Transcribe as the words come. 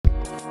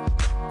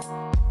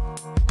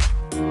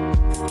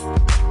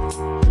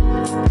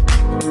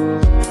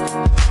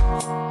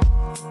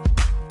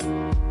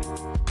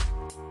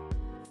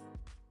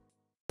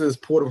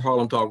Port of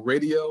Harlem Talk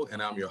Radio,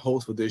 and I'm your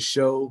host for this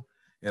show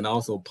and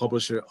also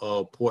publisher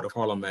of Port of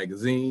Harlem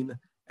magazine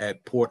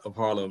at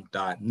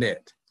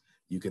portofharlem.net.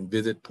 You can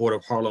visit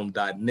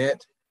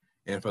portofharlem.net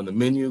and from the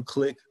menu,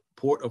 click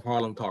Port of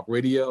Harlem Talk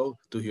Radio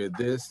to hear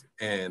this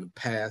and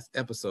past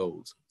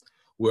episodes.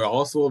 We're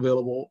also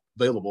available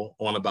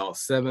on about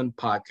 7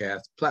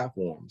 podcast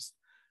platforms.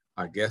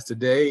 Our guest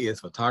today is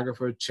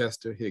photographer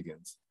Chester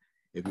Higgins.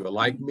 If you're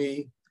like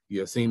me, you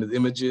have seen his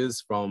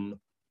images from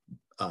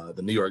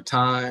the New York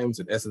Times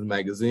and Essence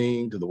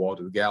Magazine to the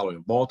Walters Gallery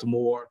in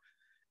Baltimore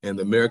and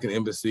the American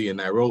Embassy in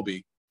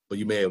Nairobi, but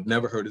you may have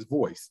never heard his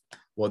voice.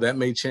 Well, that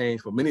may change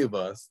for many of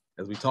us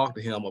as we talk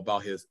to him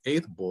about his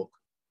 8th book,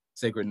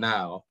 Sacred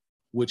Now,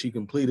 which he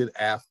completed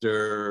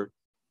after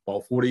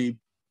about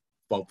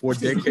 4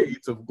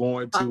 decades of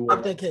going to 4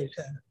 decades,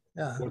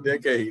 yeah. 4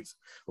 decades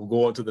of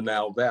going to the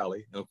Nile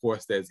Valley, and of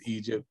course that's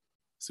Egypt,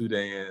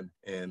 Sudan,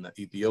 and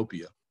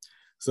Ethiopia.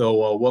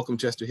 So welcome,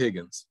 Chester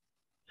Higgins.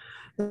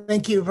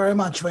 Thank you very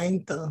much,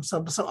 Wayne.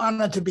 So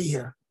honored to be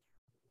here.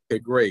 Okay,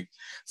 great.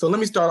 So let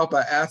me start off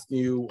by asking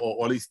you,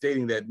 or at least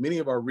stating that many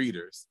of our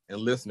readers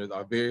and listeners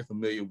are very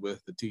familiar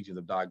with the teachings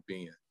of Doc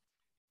Ben,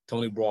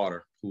 Tony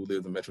Broader, who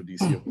lives in Metro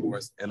DC, of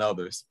course, and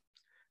others.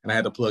 And I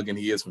had to plug in,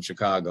 he is from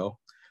Chicago.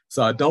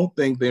 So I don't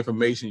think the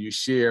information you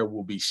share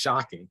will be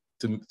shocking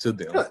to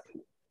them.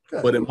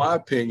 Good. But in my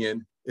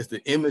opinion, it's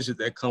the images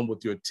that come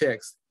with your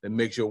text that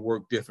makes your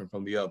work different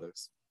from the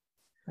others.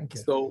 Thank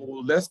you.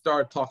 So let's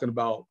start talking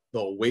about the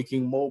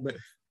awakening moment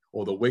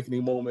or the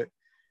awakening moment.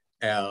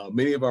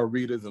 Many of our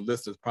readers and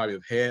listeners probably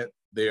have had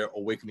their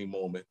awakening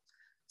moment.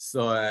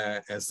 So,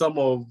 and some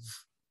of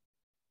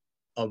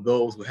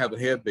those who haven't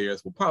had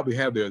theirs will probably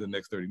have theirs in the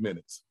next 30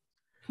 minutes.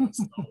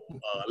 So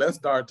let's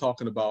start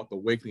talking about the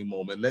awakening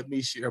moment. Let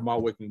me share my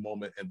awakening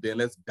moment and then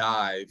let's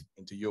dive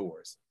into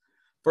yours.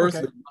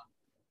 Firstly,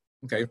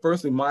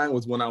 mine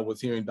was when I was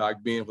hearing Doc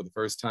Ben for the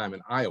first time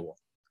in Iowa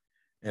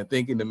and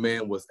thinking the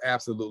man was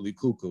absolutely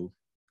cuckoo.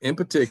 In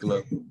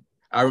particular,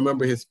 I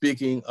remember his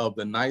speaking of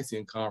the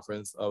Nicene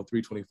Conference of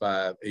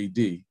 325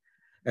 AD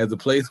as the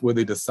place where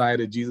they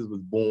decided Jesus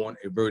was born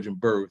a virgin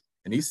birth.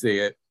 And he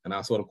said, and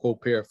I sort of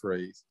quote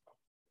paraphrase,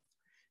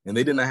 and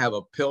they did not have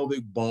a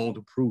pelvic bone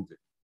to prove it.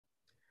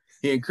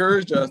 He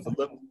encouraged us to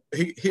look.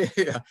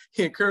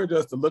 He encouraged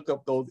us to look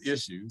up those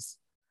issues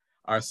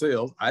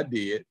ourselves. I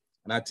did,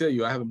 and I tell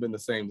you, I haven't been the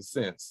same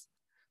since.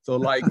 So,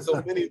 like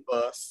so many of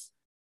us,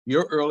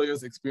 your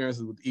earliest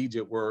experiences with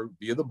Egypt were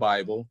via the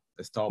Bible,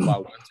 as taught by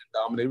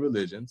Western-dominated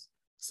religions.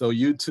 So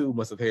you too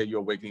must have had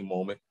your awakening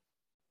moment.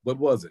 What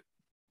was it?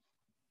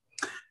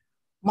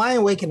 My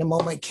awakening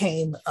moment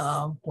came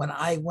when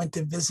I went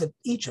to visit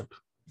Egypt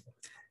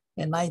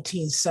in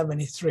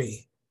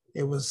 1973.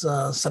 It was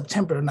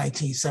September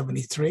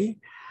 1973.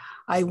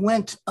 I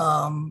went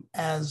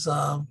as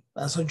a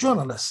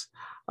journalist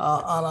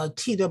on a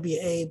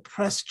TWA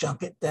press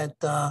junket that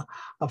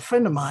a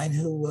friend of mine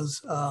who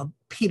was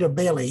Peter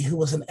Bailey, who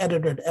was an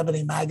editor at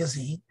Ebony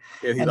Magazine.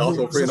 Yeah, he's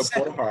also a friend of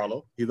Port of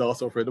Harlem. He's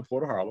also a friend of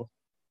Port of Harlem.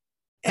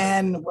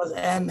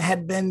 And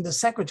had been the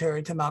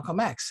secretary to Malcolm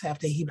X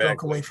after he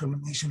broke away from the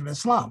Nation of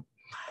Islam.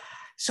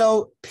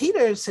 So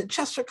Peter said,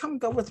 Chester, come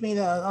go with me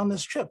on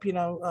this trip,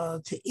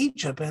 to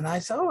Egypt. And I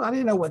said, I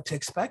didn't know what to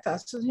expect. I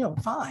said,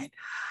 fine.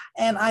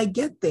 And I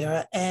get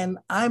there and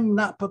I'm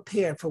not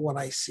prepared for what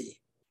I see.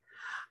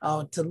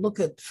 To look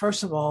at,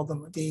 first of all,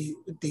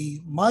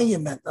 the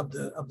monument of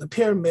the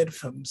pyramid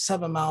from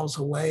 7 miles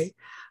away,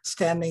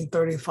 standing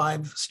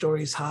 35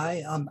 stories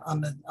high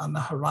on the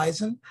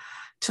horizon,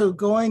 to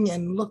going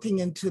and looking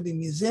into the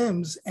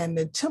museums and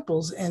the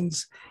temples, and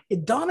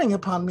it dawning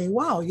upon me,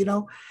 wow,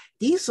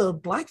 these are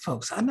Black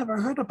folks. I never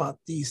heard about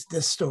these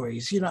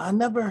stories. I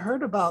never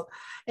heard about,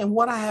 and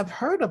what I have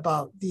heard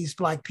about these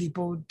Black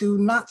people do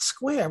not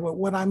square with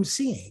what I'm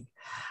seeing.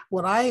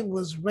 What I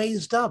was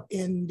raised up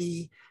in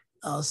the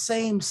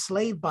same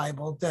slave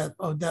Bible that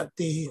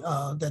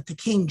the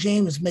King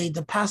James made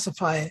to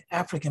pacify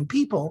African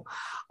people,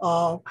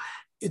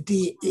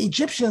 the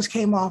Egyptians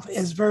came off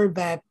as very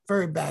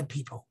bad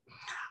people.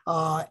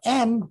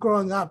 And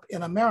growing up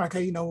in America,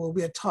 where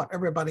we are taught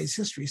everybody's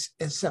history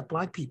except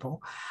Black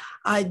people,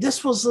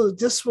 this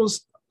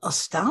was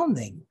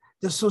astounding.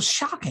 This was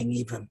shocking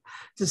even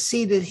to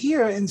see that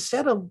here,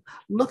 instead of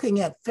looking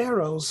at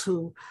pharaohs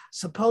who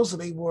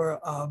supposedly were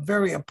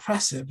very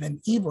oppressive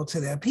and evil to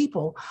their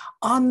people,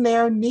 on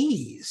their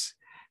knees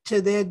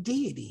to their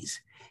deities,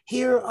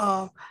 here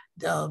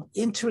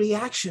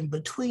interaction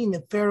between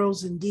the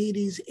pharaohs and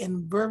deities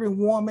in very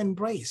warm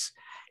embrace.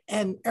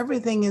 And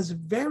everything is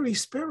very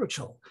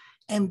spiritual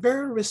and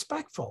very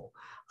respectful.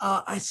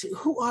 I said,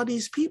 who are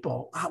these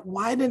people?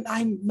 Why didn't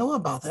I know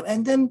about them?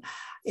 And then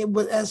it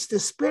was, as the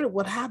spirit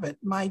would have it,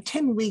 my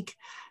 10-week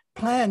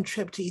planned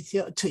trip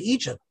to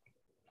Egypt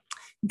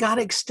got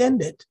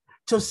extended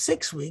to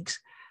 6 weeks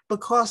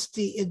because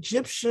the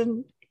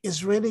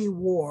Egyptian-Israeli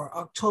war,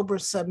 October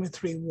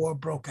 73 war,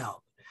 broke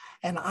out.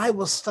 And I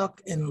was stuck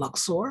in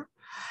Luxor.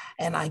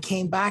 And I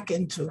came back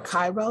into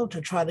Cairo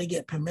to try to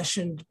get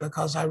permission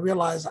because I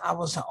realized I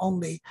was the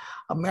only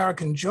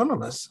American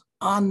journalist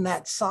on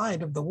that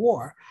side of the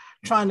war,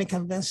 trying to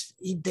convince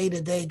day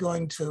to day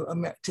going to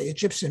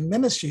Egyptian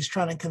ministries,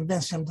 trying to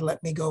convince them to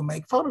let me go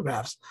make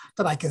photographs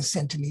that I can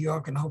send to New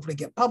York and hopefully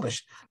get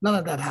published. None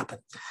of that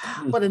happened.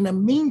 But in the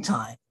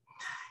meantime,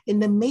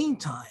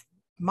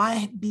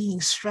 my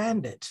being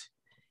stranded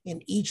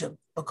in Egypt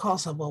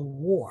because of a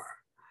war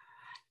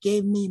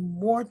gave me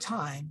more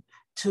time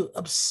to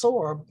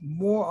absorb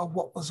more of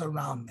what was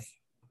around me.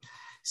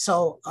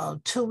 So a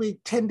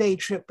 10-day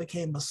trip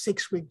became a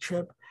 6-week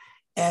trip.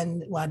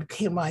 And when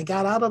I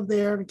got out of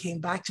there and came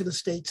back to the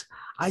States,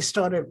 I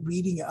started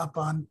reading up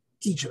on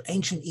Egypt,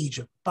 ancient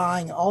Egypt,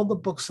 buying all the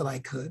books that I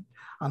could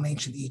on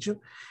ancient Egypt,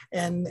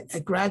 and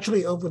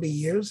gradually over the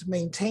years,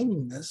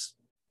 maintaining this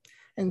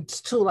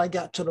until I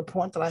got to the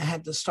point that I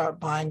had to start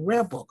buying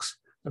rare books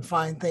to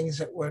find things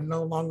that were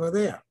no longer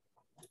there.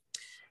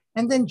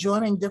 And then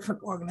joining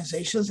different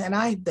organizations. And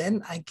I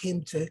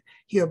came to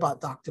hear about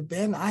Dr.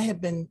 Ben. I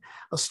had been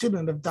a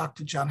student of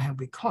Dr. John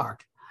Henry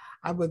Clarke.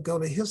 I would go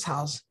to his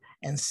house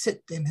and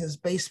sit in his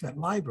basement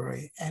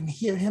library and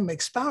hear him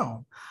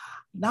expound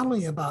not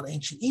only about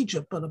ancient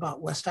Egypt, but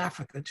about West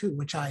Africa too,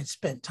 which I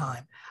spent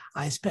time.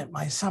 I spent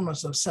my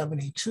summers of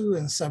 72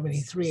 and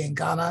 73 in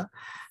Ghana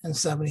and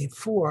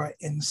 74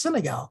 in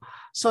Senegal.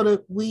 So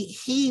that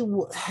he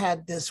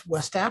had this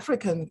West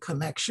African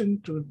connection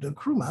through the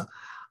Nkrumah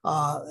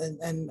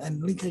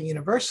and Lincoln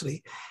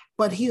University,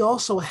 but he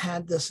also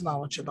had this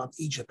knowledge about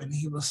Egypt, and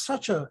he was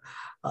such an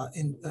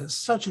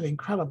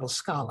incredible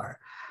scholar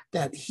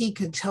that he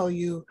could tell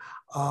you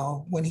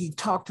when he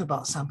talked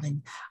about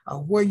something,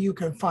 where you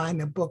can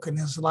find a book in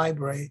his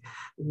library,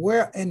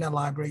 where in the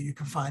library you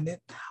can find it,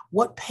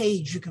 what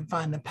page you can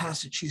find the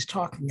passage he's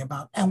talking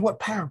about, and what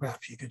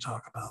paragraph you can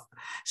talk about.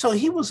 So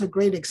he was a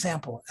great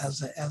example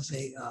as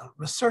a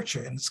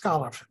researcher and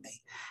scholar for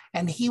me.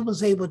 And he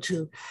was able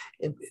to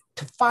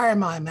fire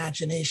my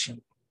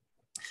imagination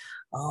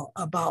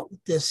about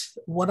this,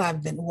 what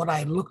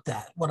I looked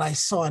at, what I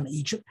saw in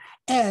Egypt,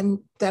 and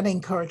that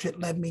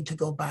encouragement led me to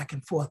go back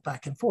and forth.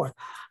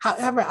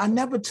 However, I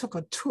never took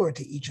a tour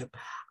to Egypt.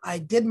 I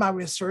did my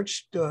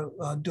research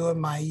during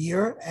my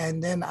year,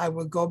 and then I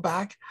would go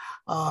back,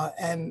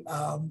 and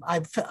I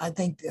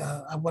think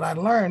what I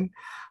learned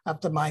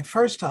after my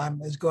first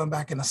time is going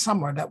back in the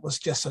summer, that was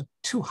just a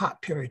too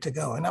hot period to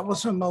go. And that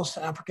was when most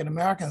African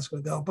Americans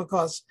would go,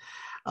 because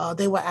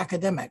they were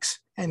academics,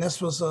 and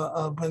this was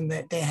when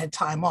they had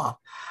time off.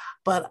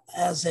 But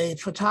as a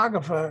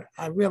photographer,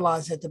 I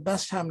realized that the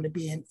best time to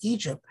be in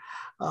Egypt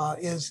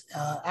is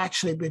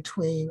actually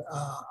between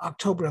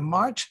October and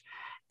March.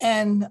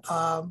 And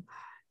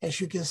as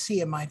you can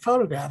see in my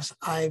photographs,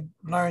 I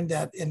learned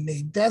that in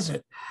the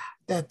desert,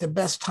 that the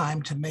best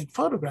time to make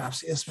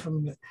photographs is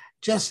from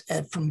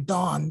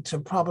dawn to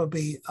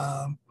probably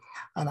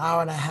an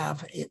hour and a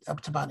half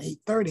up to about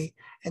 8:30,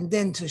 and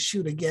then to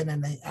shoot again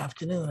in the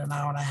afternoon, an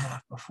hour and a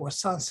half before the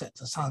sun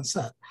sets.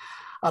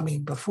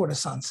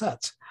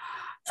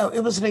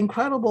 It was an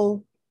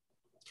incredible,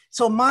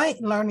 so my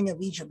learning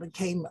of Egypt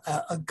became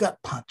a gut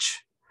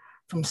punch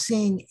from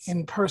seeing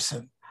in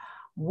person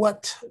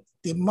what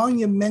the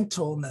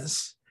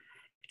monumentalness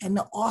and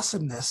the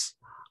awesomeness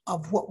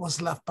of what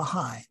was left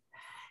behind.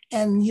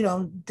 And,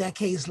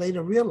 decades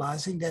later,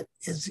 realizing that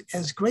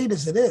as great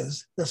as it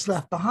is that's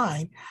left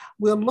behind,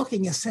 we're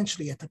looking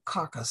essentially at the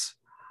carcass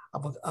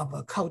of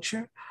a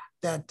culture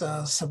that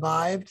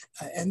survived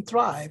and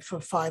thrived for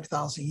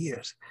 5,000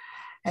 years.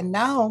 And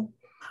now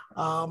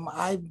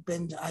I've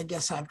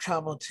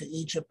traveled to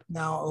Egypt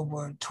now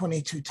over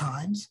 22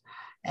 times.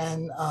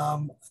 And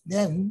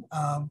then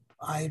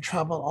I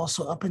traveled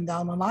also up and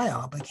down the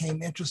Nile. I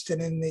became interested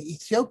in the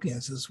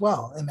Ethiopians as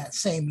well in that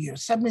same year.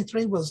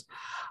 73 was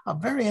a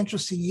very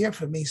interesting year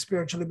for me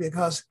spiritually,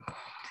 because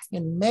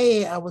in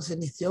May, I was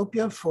in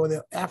Ethiopia for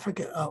the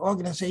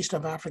Organization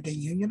of African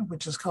Union,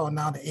 which is called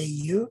now the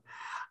AU,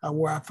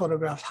 where I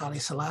photographed Haile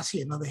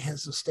Selassie and other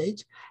heads of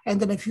state.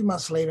 And then a few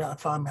months later, I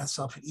found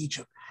myself in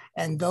Egypt.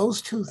 And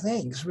those two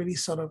things really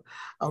sort of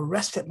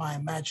arrested my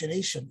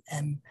imagination,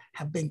 and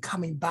have been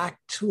coming back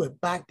to it,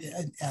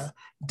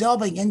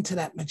 delving into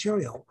that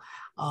material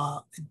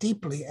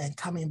deeply and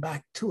coming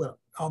back to it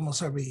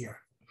almost every year.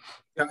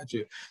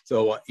 Gotcha.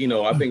 So, I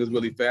think it's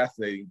really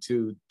fascinating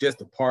too,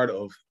 just a part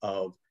of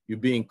you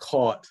being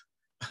caught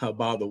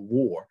by the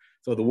war.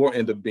 So the war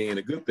ended up being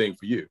a good thing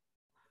for you. It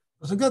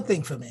was a good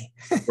thing for me.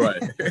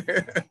 Right.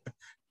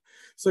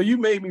 So you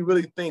made me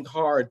really think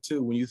hard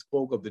too when you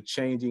spoke of the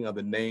changing of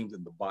the names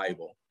in the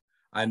Bible.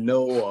 I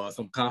know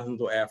some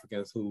continental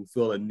Africans who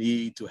feel a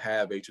need to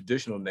have a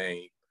traditional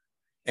name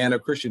and a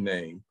Christian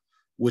name,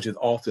 which is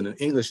often an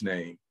English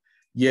name.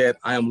 Yet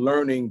I am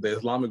learning the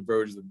Islamic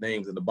versions of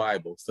names in the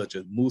Bible, such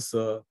as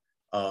Musa,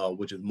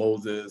 which is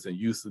Moses, and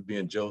Yusuf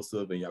being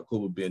Joseph, and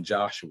Yaqub being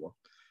Joshua.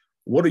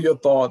 What are your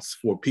thoughts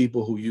for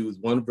people who use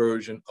one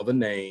version of a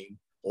name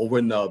over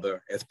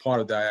another as part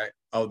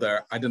of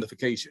their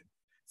identification?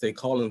 They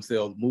call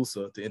themselves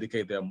Musa to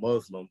indicate they're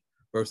Muslim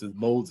versus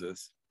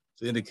Moses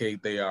to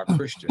indicate they are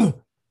Christian.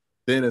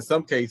 Then in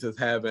some cases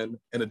having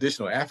an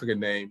additional African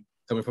name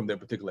coming from their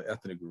particular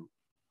ethnic group.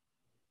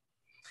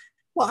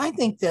 Well, I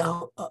think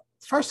that,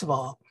 first of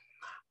all,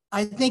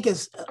 I think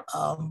it's,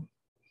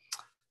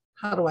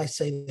 how do I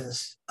say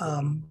this?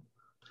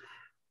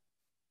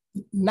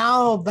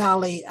 Nile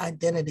Valley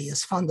identity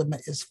is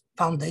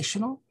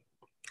foundational.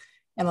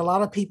 And a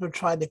lot of people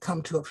try to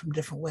come to it from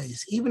different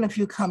ways. Even if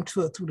you come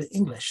to it through the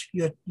English,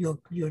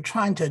 you're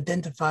trying to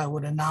identify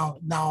with a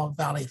Nile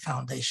Valley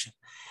foundation.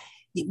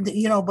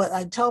 But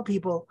I tell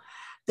people,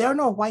 there are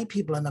no white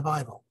people in the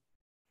Bible.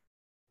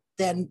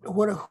 Then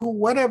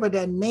whatever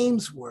their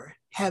names were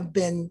have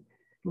been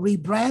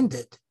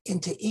rebranded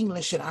into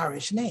English and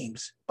Irish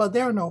names, but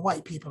there are no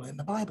white people in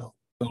the Bible.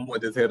 Someone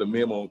just had a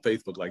memo on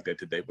Facebook like that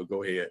today, but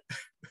go ahead.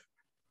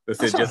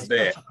 That's just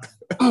that.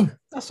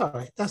 That's all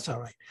right. That's all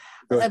right.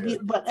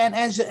 But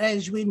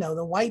as we know,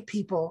 the white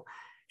people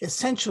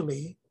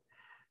essentially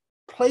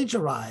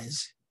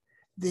plagiarize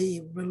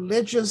the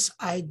religious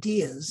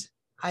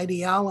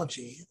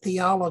ideology,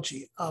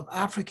 theology of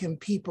African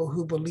people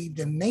who believed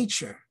in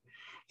nature,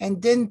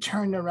 and then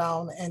turn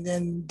around and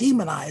then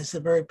demonize the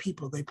very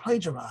people they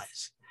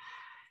plagiarize.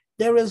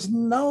 There is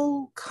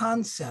no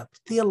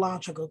concept,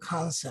 theological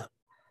concept,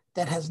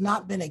 that has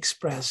not been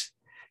expressed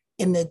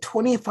in the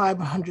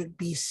 2500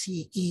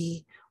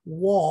 BCE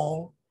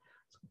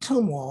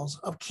tomb walls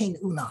of King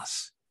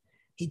Unas.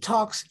 He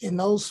talks in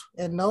those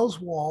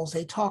walls,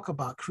 they talk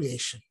about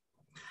creation.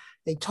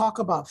 They talk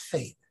about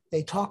faith.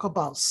 They talk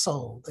about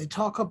soul. They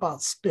talk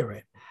about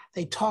spirit.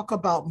 They talk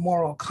about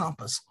moral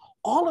compass.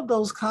 All of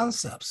those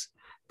concepts,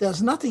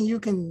 there's nothing you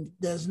can,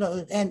 there's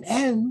no,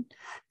 and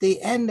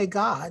the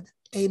God,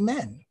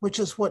 amen, which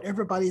is what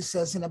everybody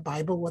says in the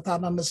Bible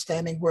without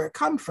understanding where it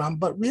comes from,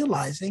 but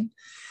realizing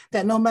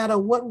that no matter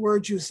what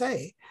word you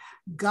say,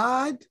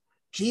 God,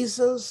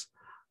 Jesus,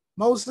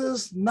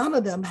 Moses, none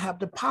of them have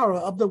the power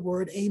of the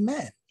word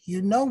amen.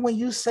 You know when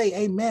you say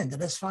amen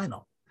that it's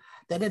final,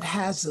 that it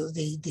has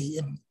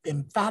the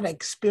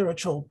emphatic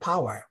spiritual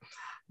power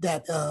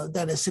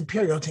that is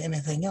superior to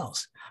anything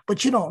else.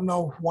 But you don't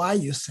know why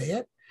you say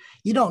it.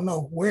 You don't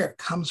know where it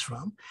comes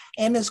from.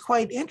 And it's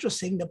quite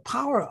interesting. The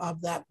power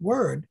of that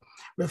word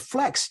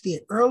reflects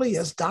the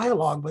earliest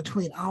dialogue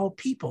between our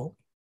people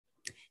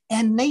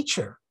and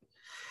nature.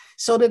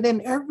 So that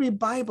in every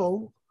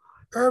Bible,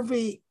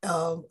 every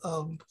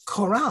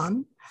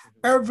Quran,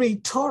 every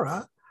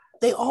Torah,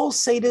 they all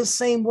say the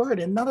same word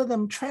and none of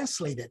them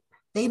translate it.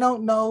 They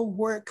don't know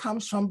where it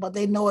comes from, but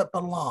they know it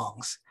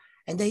belongs.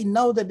 And they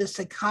know that it's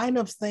the kind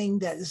of thing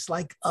that is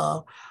like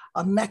a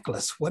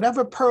necklace.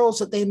 Whatever pearls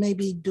that they may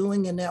be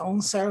doing in their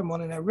own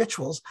ceremony and their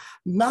rituals,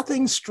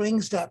 nothing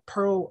strings that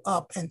pearl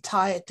up and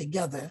tie it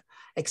together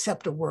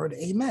except the word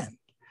amen.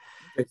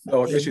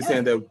 So I guess you're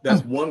saying that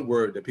that's one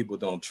word that people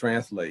don't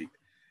translate,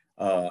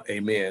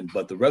 amen,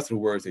 but the rest of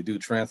the words they do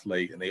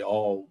translate, and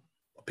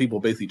people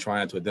basically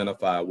trying to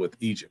identify with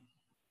Egypt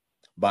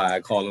by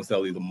calling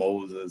themselves either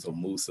Moses or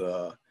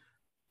Musa.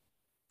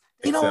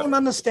 They don't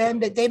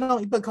understand that,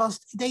 because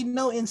they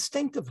know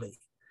instinctively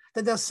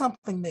that there's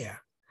something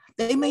there.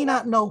 They may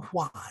not know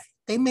why.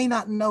 They may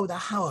not know the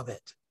how of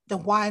it, the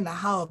why and the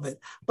how of it,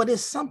 but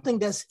it's something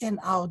that's in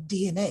our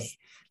DNA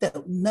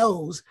that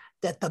knows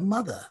that the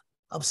mother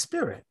of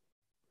spirit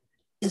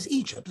is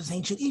Egypt, is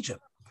ancient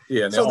Egypt.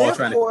 Yeah, and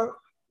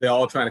they're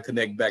all trying to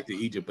connect back to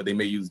Egypt, but they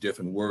may use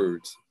different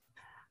words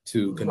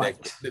to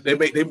connect. Right.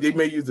 They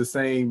may use the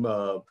same,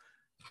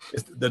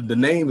 the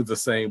name is the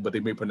same, but they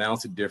may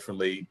pronounce it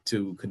differently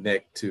to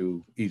connect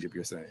to Egypt,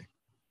 you're saying.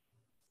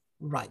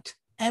 Right.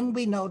 And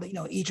we know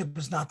that, Egypt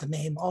is not the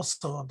name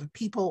also of the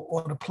people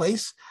or the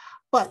place,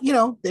 but,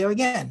 there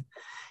again,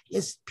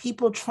 it's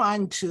people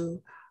trying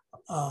to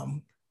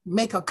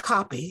make a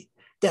copy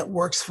that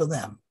works for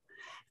them.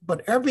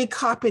 But every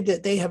copy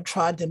that they have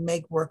tried to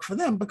make work for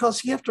them,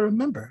 because you have to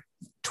remember,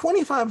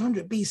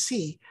 2500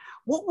 BC,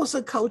 what was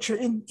the culture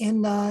in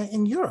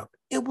Europe?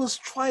 It was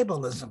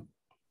tribalism.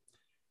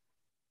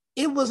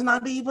 It was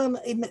not even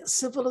a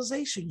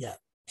civilization yet.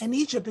 And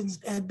Egypt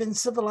had been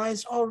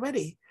civilized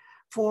already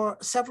for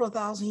several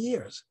thousand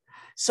years.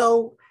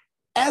 So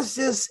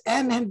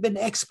and had been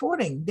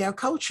exporting their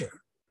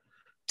culture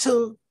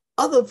to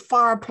other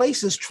far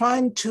places,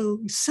 trying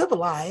to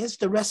civilize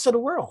the rest of the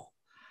world.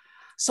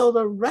 So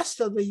the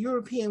rest of the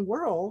European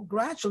world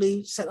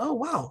gradually said, oh,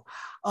 wow,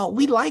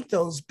 we like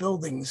those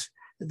buildings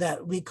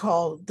that we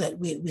call,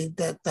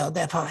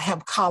 that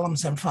have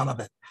columns in front of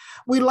it.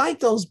 We like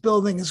those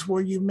buildings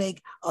where you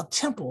make a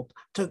temple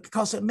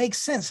because it makes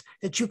sense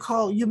that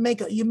you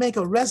make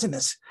a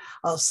resonance,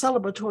 a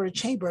celebratory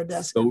chamber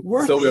that's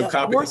worthy of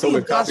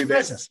God's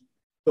presence.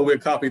 So we'll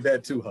copy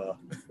that too, huh?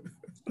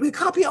 We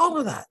copy all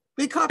of that.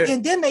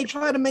 And then they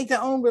try to make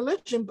their own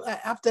religion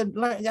after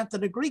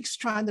the Greeks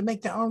trying to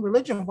make their own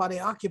religion while they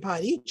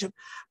occupied Egypt.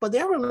 But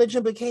their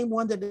religion became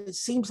one that it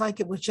seems like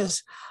it was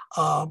just,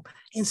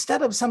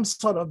 instead of some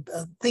sort of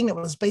thing that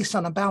was based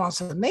on a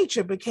balance of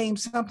nature, became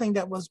something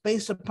that was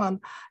based upon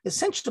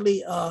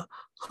essentially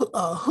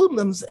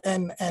hoodlums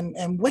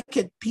and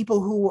wicked people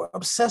who were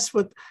obsessed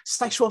with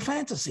sexual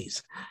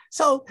fantasies.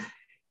 So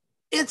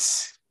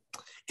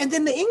and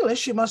then the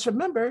English, you must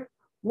remember,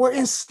 were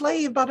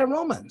enslaved by the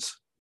Romans.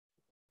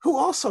 who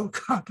also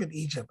conquered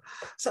Egypt.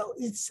 So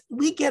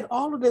we get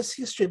all of this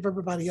history of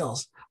everybody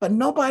else, but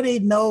nobody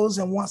knows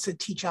and wants to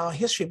teach our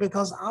history,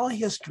 because our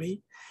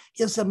history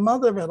is the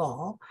mother of it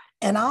all.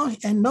 And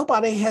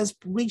nobody has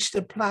reached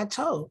the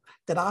plateau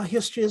that our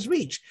history has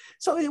reached.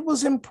 So it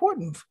was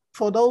important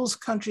for those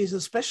countries,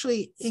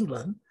 especially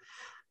England,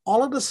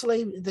 all of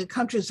the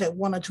countries that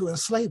wanted to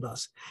enslave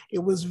us. It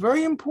was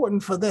very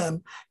important for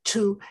them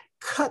to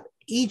cut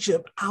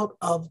Egypt out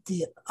of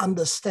the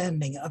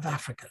understanding of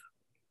Africa.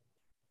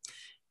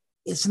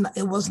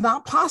 It was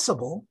not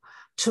possible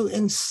to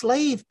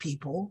enslave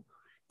people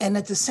and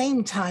at the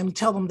same time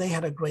tell them they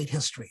had a great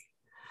history.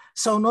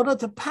 So in order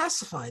to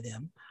pacify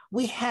them,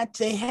 they had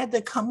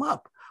to come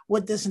up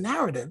with this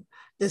narrative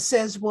that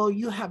says, well,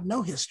 you have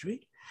no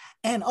history.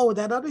 And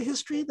that other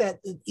history that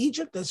in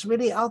Egypt that's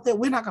really out there,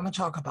 we're not going to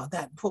talk about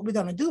that. What we're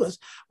going to do is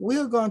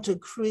we're going to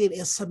create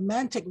a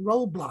semantic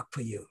roadblock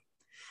for you.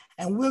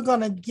 And we're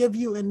going to give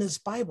you in this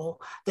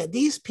Bible that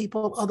these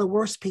people are the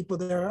worst people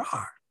there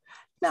are.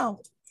 Now,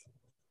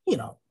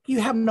 you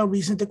have no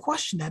reason to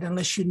question that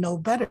unless you know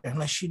better,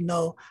 unless you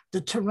know the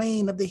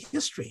terrain of the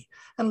history,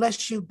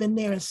 unless you've been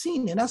there and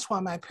seen it. And that's why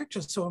my picture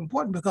is so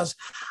important, because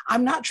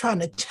I'm not trying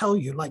to tell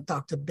you like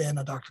Dr. Ben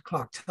or Dr.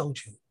 Clark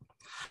told you.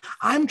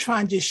 I'm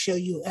trying to show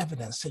you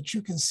evidence that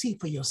you can see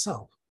for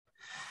yourself.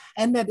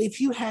 And that if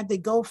you had to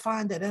go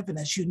find that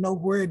evidence, you know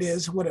where it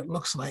is, what it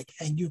looks like,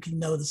 and you can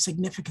know the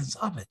significance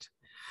of it.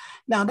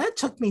 Now, that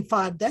took me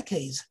 5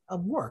 decades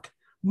of work,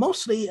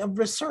 mostly of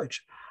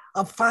research,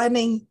 of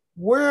finding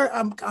where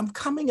I'm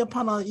coming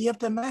upon you have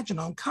to imagine,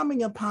 I'm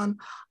coming upon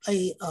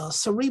a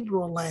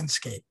cerebral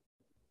landscape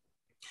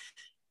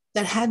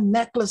that had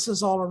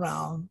necklaces all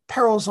around,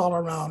 pearls all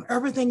around,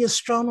 everything is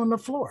strewn on the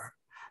floor.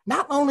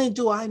 Not only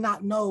do I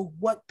not know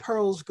what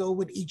pearls go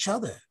with each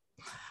other,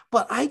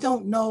 but I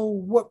don't know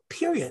what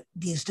period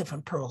these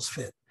different pearls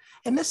fit.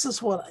 And this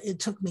is what it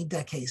took me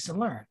decades to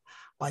learn.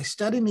 By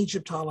studying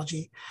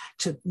Egyptology,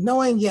 to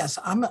knowing, yes,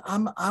 I'm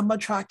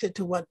attracted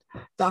to what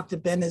Dr.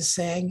 Ben is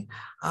saying.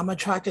 I'm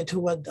attracted to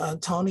what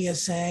Tony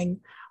is saying,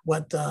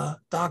 what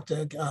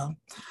Dr.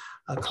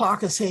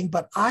 Clark is saying,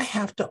 but I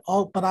have to,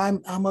 but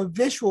I'm a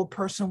visual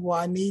person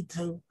where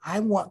I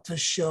want to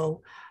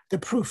show the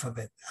proof of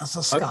it as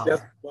a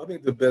scholar. I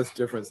think the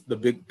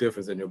big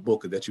difference in your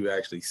book is that you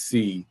actually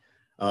see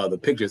the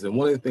pictures. And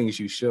one of the things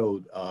you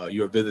showed,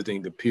 you're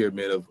visiting the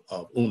pyramid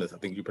of Unas. I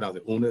think you pronounce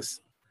it Unas,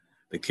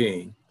 the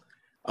king,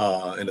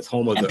 and it's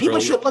home of the people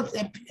should look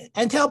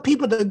and tell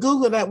people to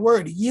Google that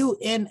word,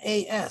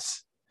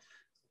 UNAS.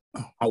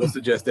 I would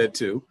suggest that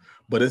too,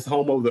 but it's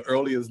home of the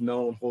earliest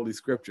known Holy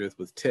Scriptures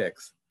with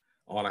texts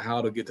on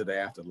how to get to the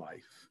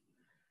afterlife.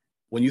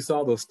 When you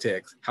saw those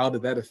texts, how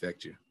did that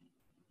affect you?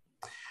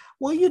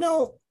 Well,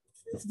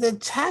 the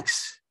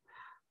texts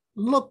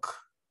look,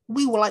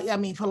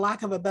 for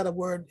lack of a better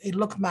word, they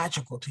look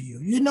magical to you.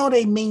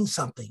 They mean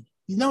something.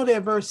 They're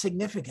very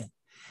significant.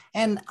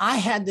 And I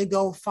had to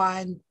go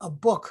find a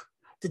book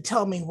to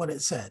tell me what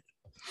it said.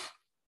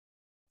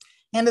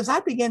 And as I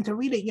began to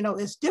read it,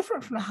 it's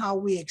different from how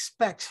we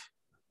expect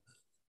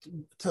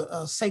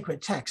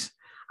sacred text.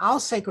 Our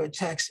sacred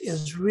text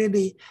is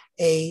really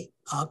a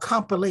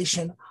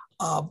compilation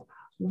of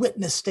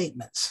witness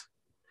statements.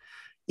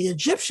 The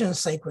Egyptian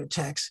sacred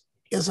text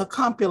is a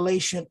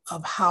compilation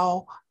of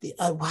how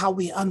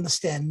we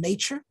understand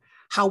nature,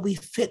 how we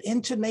fit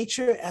into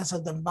nature as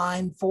a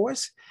divine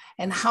force,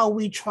 and how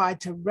we try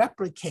to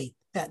replicate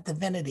that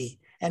divinity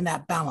and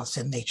that balance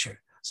in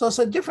nature. So it's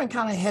a different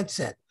kind of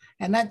headset,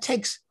 and that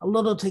takes a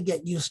little to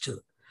get used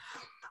to.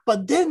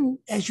 But then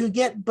as you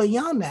get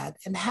beyond that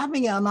and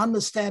having an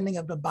understanding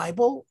of the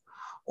Bible,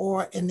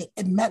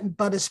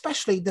 but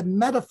especially the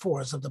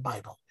metaphors of the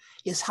Bible,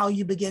 is how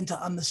you begin to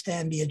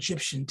understand the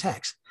Egyptian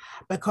text,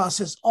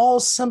 because it's all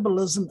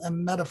symbolism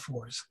and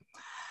metaphors.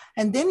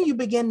 And then you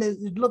begin to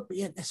look,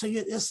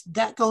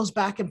 that goes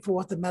back and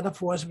forth, the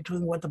metaphors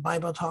between what the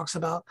Bible talks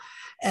about,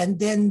 and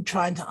then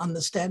trying to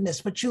understand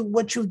this. But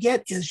what you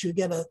get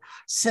a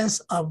sense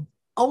of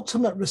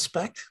ultimate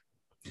respect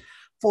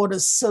for the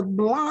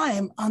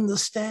sublime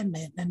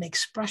understanding and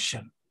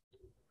expression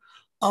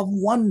of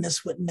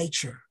oneness with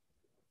nature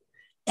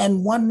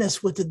and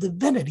oneness with the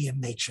divinity of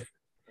nature.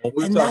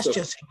 And that's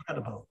just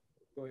incredible.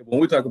 When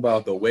we talk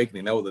about the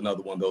awakening, that was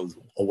another one of those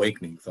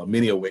awakenings. Not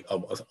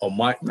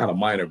a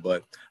minor,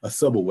 but a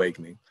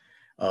sub-awakening.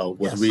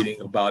 Was reading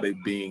about it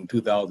being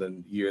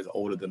 2,000 years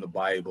older than the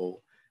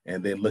Bible,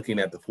 and then looking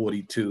at the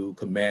 42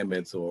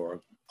 commandments,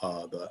 or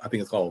I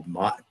think it's called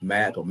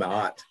Ma'at or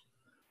Ma'at.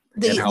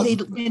 The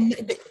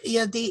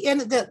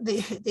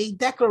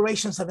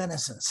declarations of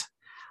innocence.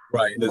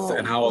 Right,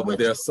 and how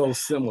they're so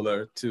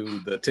similar to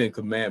the 10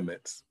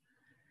 Commandments.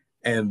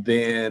 And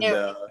then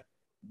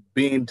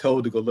being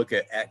told to go look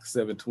at Acts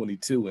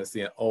 7:22 and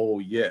saying, oh,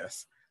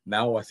 yes,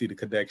 now I see the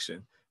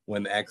connection.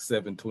 When Acts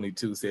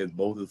 7:22 says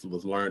Moses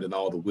was learned in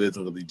all the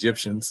wisdom of the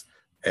Egyptians,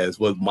 as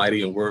was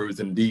mighty in words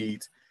and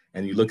deeds.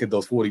 And you look at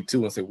those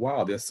 42 and say,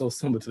 wow, they're so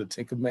similar to the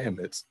 10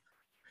 Commandments.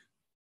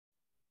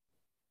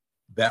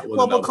 That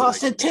was because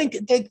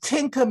the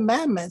 10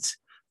 Commandments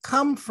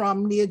come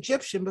from the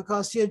Egyptian,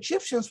 because the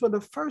Egyptians were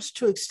the first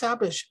to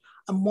establish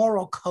a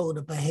moral code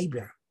of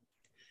behavior.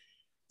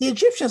 The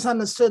Egyptians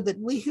understood that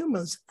we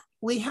humans,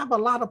 we have a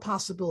lot of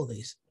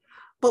possibilities,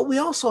 but we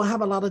also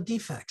have a lot of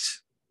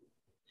defects.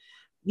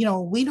 You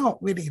know, we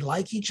don't really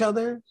like each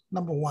other,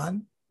 number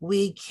one.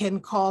 We can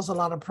cause a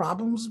lot of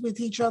problems with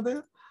each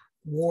other.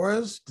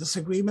 Wars,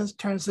 disagreements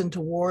turns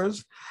into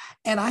wars.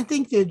 And I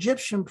think the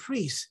Egyptian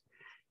priests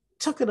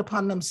took it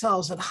upon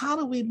themselves that how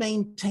do we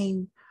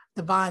maintain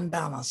divine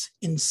balance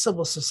in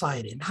civil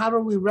society? And how do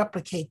we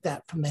replicate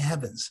that from the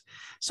heavens?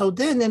 So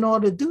then in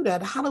order to do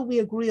that, how do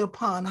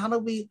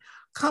we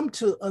come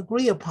to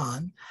agree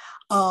upon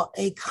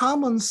a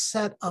common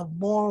set of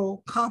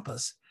moral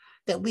compass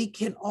that we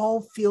can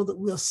all feel that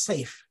we're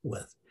safe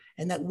with,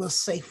 and that we're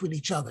safe with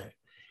each other,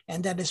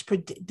 and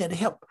that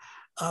help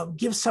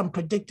give some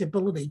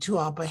predictability to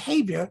our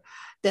behavior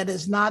that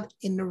is not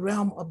in the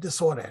realm of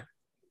disorder.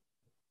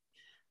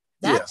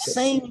 That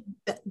same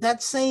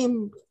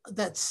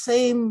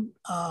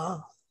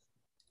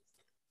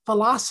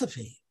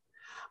philosophy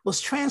was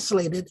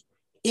translated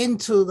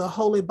into the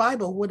Holy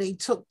Bible, where they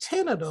took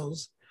 10 of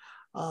those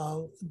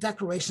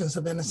declarations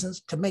of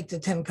innocence to make the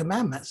 10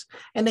 commandments,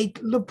 and they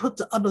put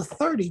the other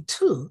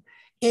 32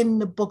 in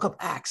the book of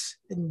Acts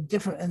and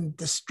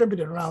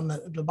distributed around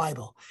the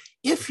Bible.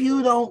 If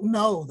you don't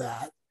know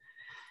that,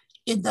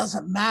 it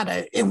doesn't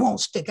matter. It won't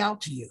stick out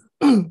to you.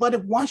 But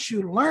if once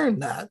you learn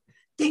that,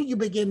 then you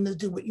begin to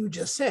do what you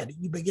just said.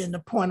 You begin to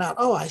point out,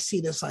 oh, I see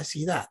this, I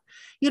see that.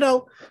 You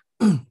know,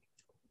 the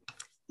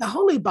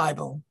Holy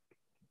Bible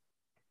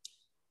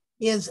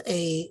is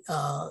a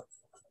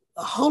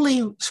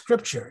Holy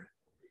Scripture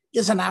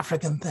is an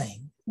African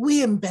thing.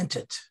 We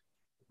invented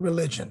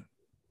religion.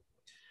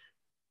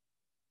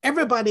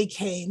 Everybody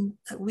came,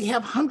 we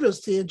have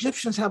hundreds, the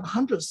Egyptians have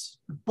hundreds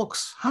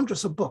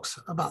of books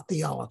about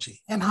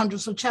theology and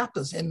hundreds of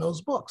chapters in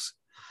those books.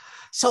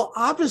 So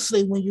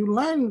obviously when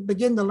you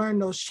begin to learn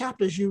those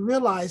chapters, you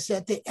realize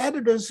that the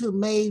editors who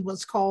made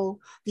what's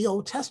called the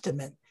Old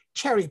Testament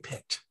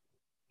cherry-picked.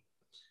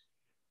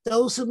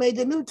 Those who made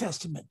the New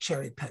Testament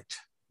cherry-picked.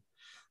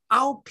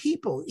 Our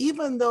people,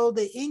 even though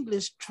the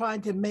English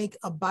tried to make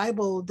a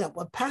Bible that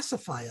would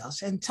pacify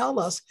us and tell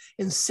us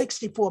in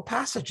 64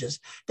 passages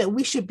that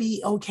we should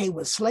be okay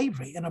with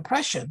slavery and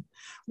oppression,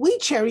 we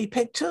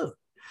cherry-picked too.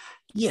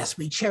 Yes,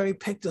 we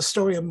cherry-picked the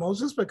story of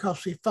Moses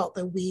because we felt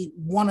that we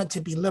wanted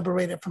to be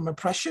liberated from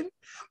oppression.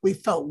 We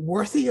felt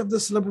worthy of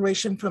this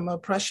liberation from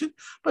oppression.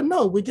 But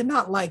no, we did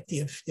not like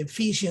the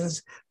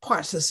Ephesians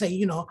parts that say,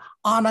 you know,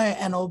 honor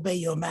and obey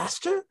your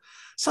master.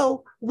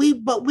 So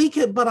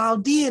but our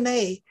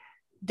DNA,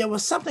 there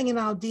was something in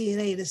our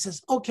DNA that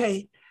says,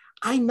 okay,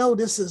 I know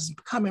this is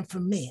coming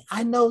from me.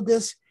 I know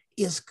this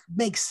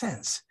makes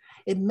sense.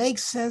 It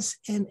makes sense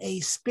in a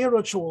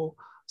spiritual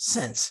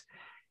sense,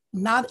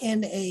 not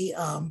in a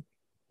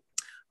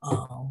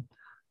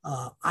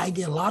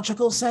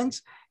ideological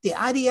sense. The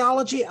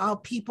ideology, our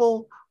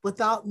people,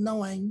 without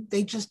knowing,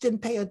 they just didn't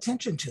pay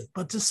attention to.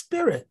 But the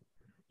spirit,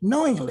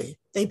 knowingly,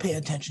 they pay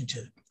attention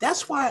to.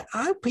 That's why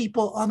our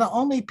people are the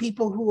only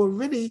people who are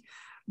really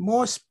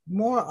more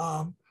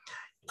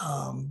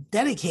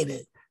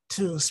dedicated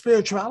to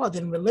spirituality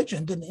and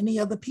religion than any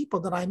other people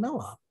that I know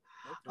of.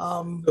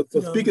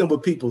 So speaking of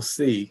what people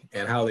see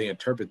and how they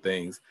interpret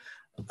things,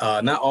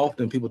 not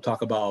often people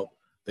talk about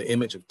the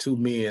image of two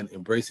men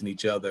embracing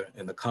each other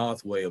in the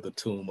causeway of the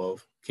tomb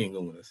of King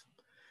Unas.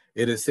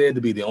 It is said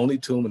to be the only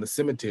tomb in the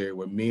cemetery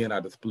where men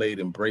are displayed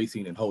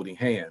embracing and holding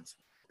hands.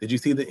 Did you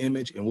see the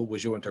image, and what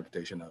was your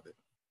interpretation of it?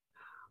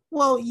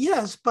 Well,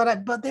 yes,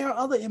 but there are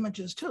other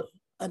images too,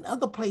 and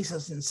other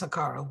places in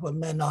Saqqara where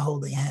men are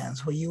holding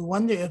hands, where you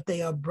wonder if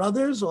they are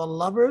brothers or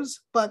lovers.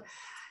 But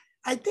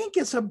I think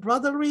it's a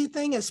brotherly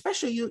thing,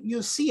 especially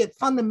you see it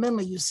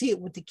fundamentally, you see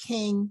it with the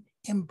king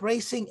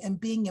embracing and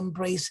being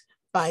embraced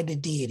by the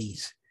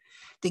deities.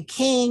 The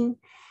king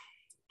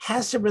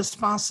has the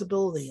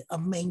responsibility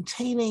of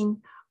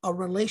maintaining a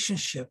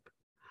relationship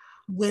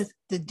with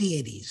the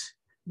deities,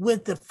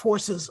 with the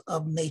forces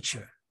of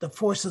nature, the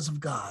forces of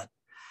God,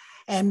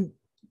 and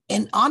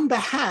on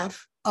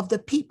behalf of the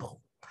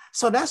people.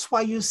 So that's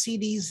why you see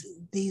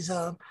these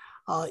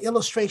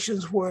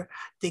illustrations where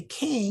the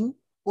king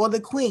or the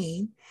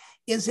queen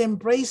is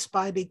embraced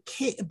by the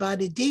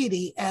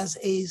deity as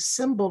a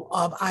symbol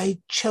of I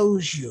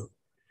chose you.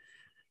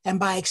 And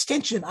by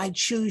extension, I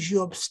choose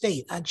your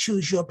state, I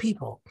choose your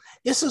people.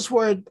 This is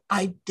where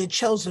the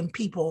chosen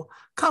people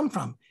come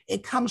from.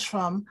 It comes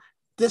from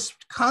this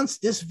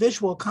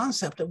visual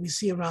concept that we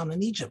see around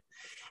in Egypt.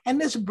 And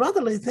this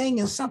brotherly thing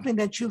is something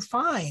that you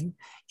find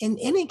in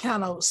any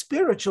kind of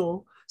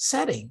spiritual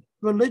setting,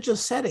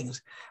 religious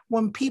settings,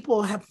 when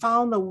people have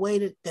found a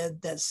way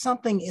that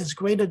something is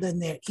greater than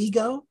their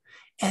ego,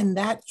 and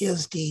that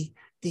is the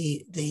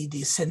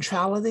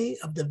centrality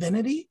of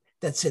divinity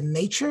that's in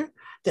nature,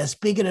 that's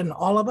bigger than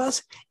all of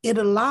us. It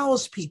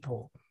allows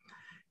people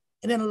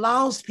then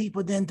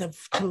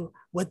to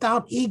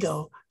without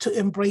ego, to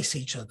embrace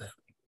each other,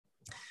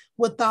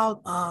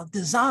 without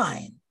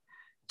design,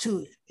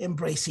 to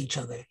embrace each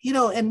other. You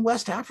know, in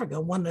West Africa,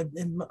 one of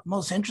the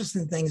most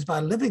interesting things by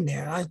living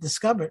there, I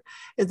discovered,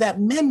 is that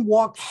men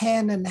walked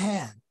hand in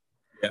hand,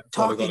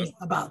 talking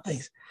about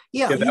things.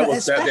 Yeah,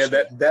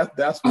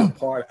 that's one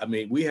part. I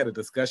mean, we had a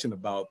discussion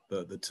about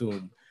the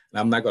tomb, and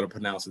I'm not going to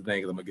pronounce his name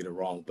because I'm going to get it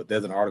wrong, but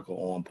there's an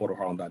article on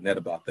portalharlem.net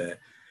about that,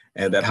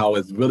 and that how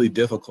it's really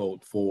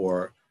difficult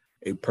for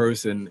a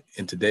person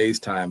in today's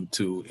time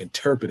to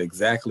interpret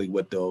exactly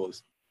what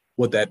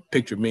that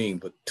picture means,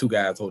 but two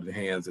guys holding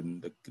hands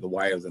and the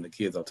wives and the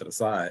kids are to the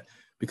side,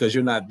 because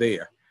you're not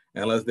there.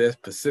 And unless they're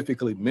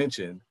specifically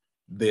mentioned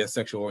their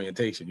sexual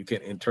orientation, you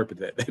can't interpret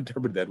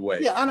that way.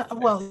 Yeah,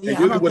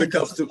 usually when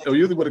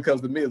it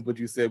comes to me is what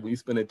you said when you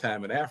spend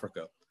time in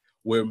Africa,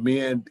 where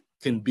men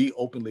can be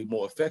openly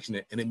more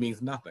affectionate and it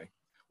means nothing.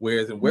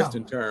 Whereas in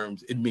Western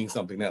terms, it means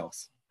something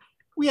else.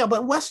 Yeah,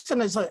 but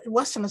Westerners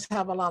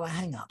have a lot of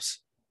hangups.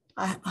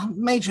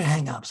 Major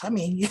hangups. I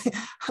mean,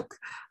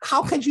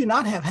 how could you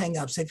not have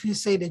hangups if you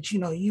say that, you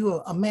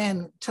know, a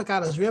man took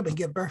out his rib and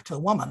gave birth to a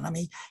woman? I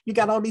mean, you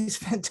got all these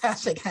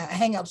fantastic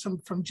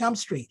hangups from Jump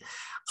Street.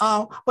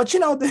 But, you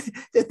know,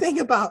 the thing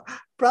about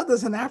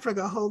brothers in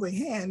Africa holding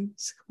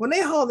hands, when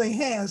they're holding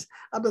hands,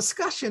 a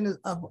discussion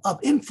of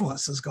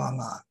influence is going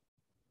on.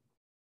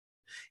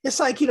 It's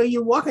like, you know,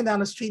 you're walking down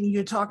the street and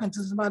you're talking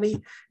to somebody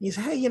and you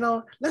say, hey, you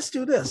know, let's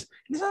do this.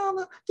 You say,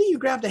 oh, then you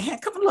grab the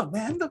hand. Come on, look,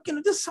 man, look, you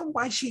know, this is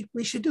why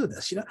we should do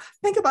this. You know,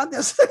 think about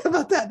this, think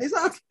about that. They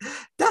say, okay,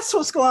 that's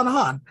what's going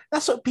on.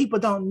 That's what people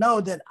don't know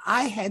that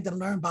I had to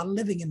learn by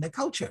living in the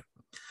culture.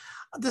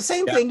 The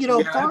same thing, you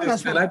know,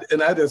 foreigners.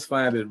 I just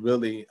find it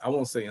really, I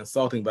won't say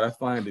insulting, but I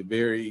find it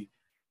very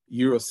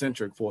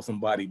Eurocentric for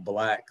somebody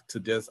Black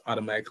to just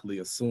automatically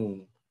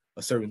assume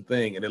a certain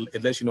thing. And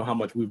it lets you know how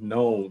much we've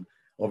known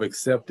or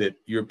accepted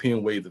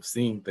European ways of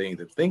seeing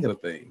things and thinking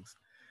of things.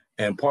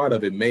 And part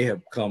of it may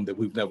have come that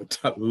we've never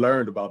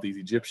learned about these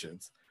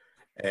Egyptians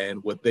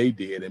and what they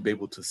did, and be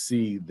able to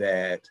see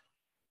that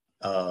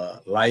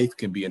life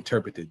can be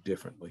interpreted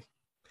differently.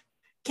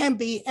 Can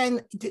be,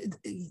 and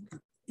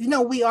you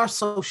know, we are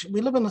social.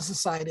 We live in a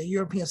society, a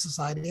European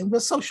society, and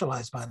we're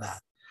socialized by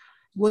that.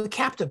 We're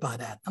captive by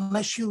that,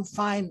 unless you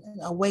find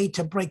a way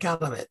to break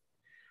out of it.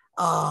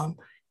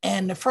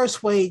 And the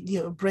first way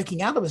you're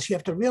breaking out of this, you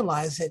have to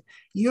realize that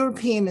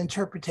European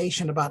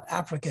interpretation about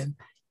African,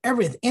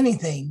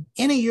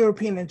 any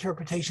European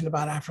interpretation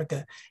about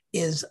Africa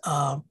is,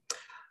 how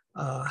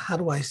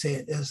do I say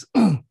it,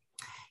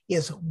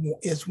 is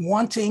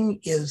wanting,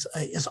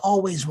 is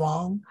always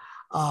wrong.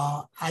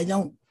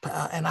 And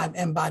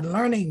by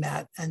learning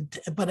that,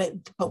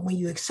 but when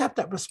you accept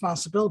that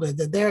responsibility,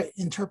 that their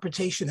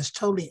interpretation is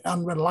totally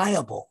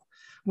unreliable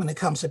when it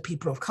comes to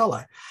people of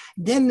color,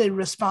 then the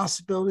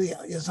responsibility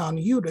is on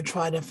you to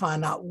try to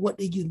find out what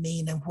do you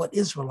mean and what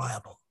is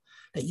reliable,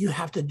 that you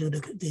have to do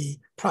the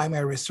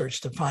primary research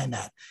to find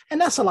that.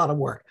 And that's a lot of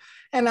work.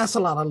 And that's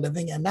a lot of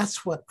living. And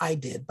that's what I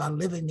did by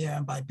living there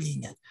and by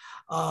being it.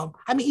 I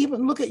mean,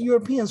 even look at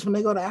Europeans when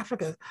they go to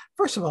Africa.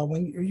 First of all,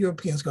 when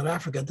Europeans go to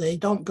Africa, they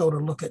don't go to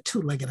look at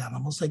two-legged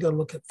animals. They go to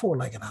look at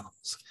four-legged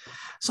animals.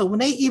 So when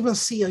they even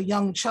see a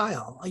young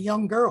child, a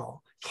young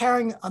girl,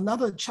 carrying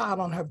another child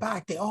on her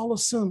back, they all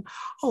assume,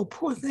 oh,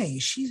 poor thing,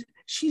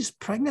 she's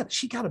pregnant,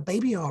 she got a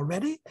baby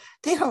already.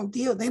 They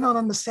don't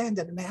understand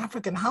that in the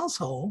African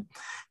household,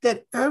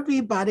 that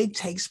everybody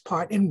takes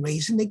part in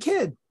raising the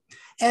kid.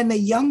 And the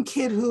young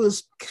kid who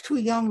is too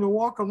young to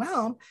walk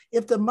around,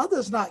 if the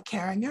mother's not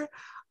carrying her,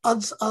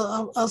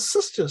 a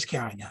sister's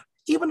carrying her.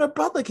 Even a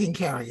brother can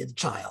carry the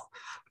child.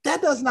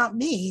 That does not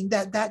mean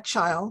that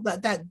child,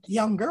 that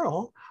young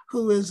girl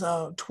who is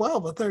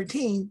 12 or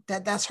 13,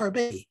 that's her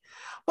baby.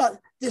 But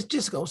this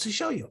just goes to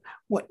show you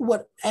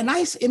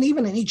and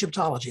even in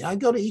Egyptology, I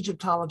go to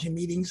Egyptology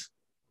meetings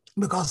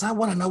because I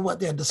want to know what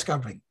they're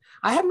discovering.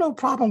 I have no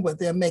problem with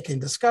them making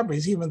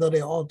discoveries, even though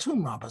they're all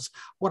tomb robbers.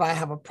 What I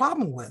have a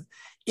problem with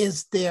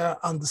is their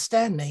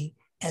understanding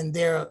and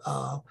their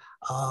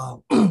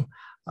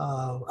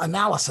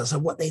analysis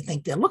of what they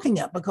think they're looking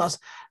at, because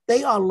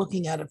they are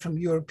looking at it from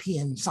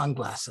European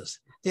sunglasses.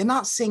 They're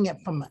not seeing it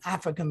from an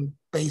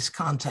African-based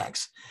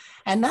context.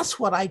 And that's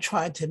what I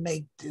tried to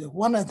make,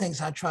 one of the things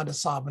I tried to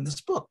solve in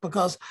this book,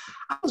 because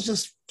I was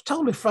just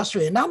totally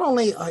frustrated. Not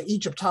only are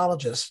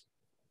Egyptologists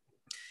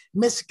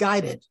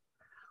misguided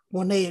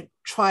when they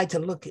try to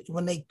look at,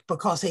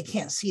 because they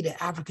can't see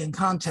the African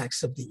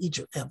context of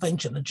of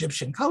ancient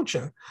Egyptian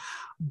culture,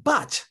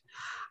 but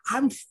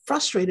I'm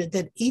frustrated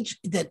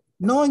that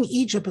knowing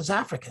Egypt is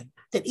African,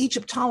 that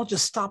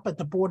Egyptologists stop at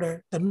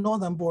the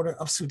northern border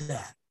of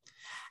Sudan.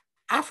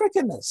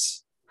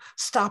 Africanists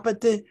stop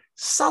at the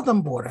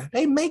southern border.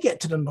 They may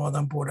get to the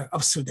northern border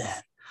of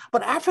Sudan,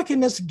 but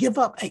Africanists give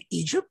up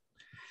Egypt.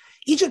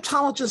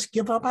 Egyptologists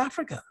give up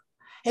Africa.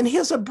 And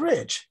here's a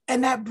bridge,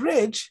 and that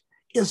bridge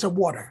is the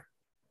water.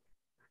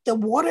 The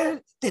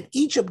water that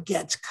Egypt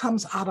gets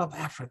comes out of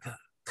Africa,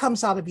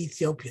 comes out of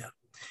Ethiopia.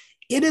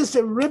 It is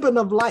the ribbon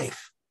of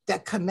life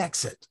that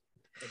connects it.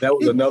 That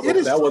was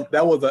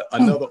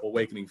another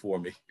awakening for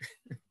me.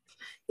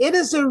 It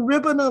is a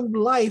ribbon of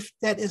life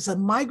that is a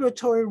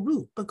migratory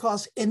route,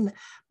 because in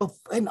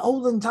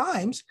olden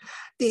times,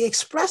 the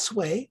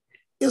expressway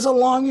is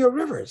along your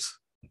rivers.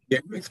 Yeah,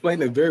 you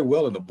explained it very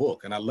well in the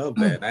book, and I love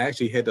that. And I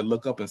actually had to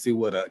look up and see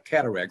what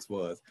cataracts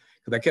was,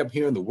 because I kept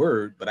hearing the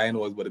word, but I didn't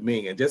know what it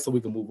meant. And just so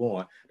we can move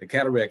on, the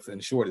cataracts,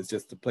 in short, is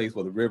just the place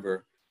where the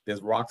river,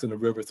 there's rocks in the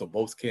river, so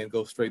boats can't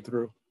go straight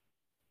through.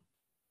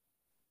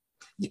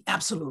 Yeah,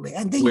 absolutely.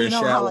 And then Where you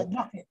know shallow.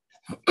 how it,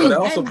 But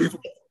also, go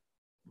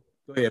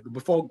ahead. But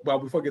before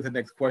I get to the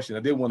next question, I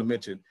did want to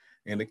mention,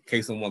 in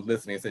case someone's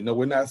listening, and say, no,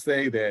 we're not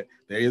saying that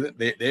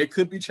there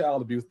could be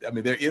child abuse. I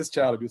mean, there is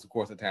child abuse, of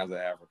course, at times in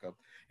Africa,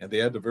 and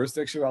there are diverse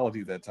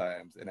sexualities at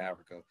times in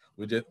Africa.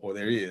 We're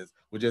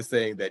just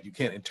saying that you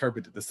can't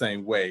interpret it the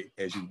same way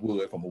as you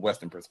would from a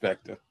Western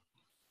perspective.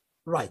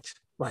 Right.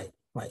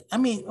 I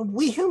mean,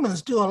 we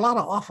humans do a lot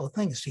of awful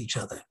things to each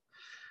other,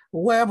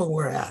 wherever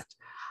we're at.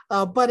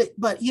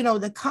 But you know,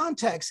 the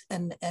context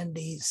and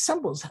the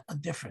symbols are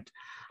different.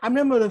 I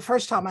remember the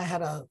first time I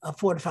had a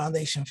Ford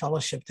Foundation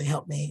fellowship to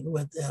help me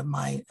with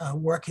my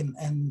work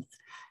in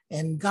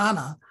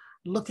Ghana,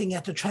 looking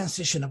at the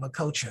transition of a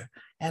culture.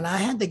 And I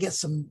had to get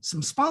some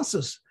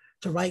sponsors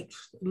to write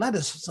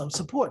letters of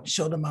support,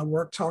 show them my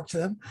work, talk to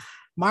them.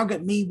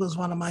 Margaret Mead was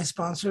one of my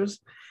sponsors.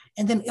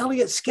 And then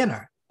Elliot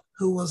Skinner,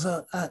 who was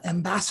an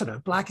ambassador,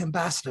 Black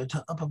ambassador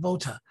to Upper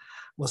Volta,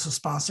 was a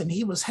sponsor, and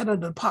he was head of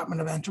the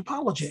Department of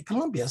Anthropology at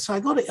Columbia. So I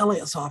go to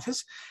Elliot's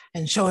office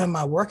and show him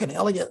my work, and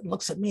Elliot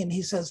looks at me and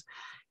he says,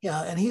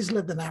 yeah, and he's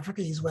lived in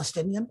Africa, he's West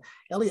Indian.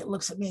 Elliot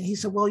looks at me and he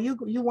said, well, you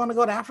want to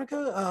go to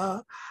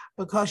Africa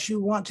because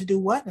you want to do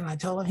what? And I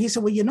told him, he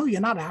said, well, you know,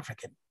 you're not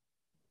African.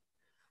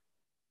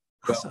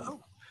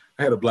 Well,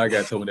 I had a Black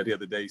guy tell me that the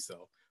other day,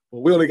 so.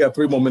 Well, we only got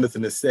 3 more minutes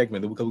in this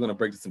segment because we're going to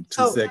break this into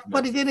 2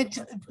 segments.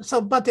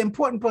 But the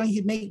important point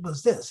he made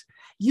was this: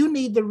 you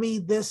need to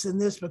read this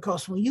and this,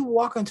 because when you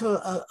walk into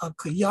a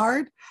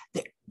yard,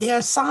 there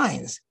are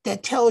signs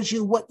that tells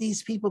you what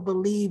these people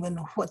believe and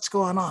what's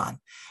going on.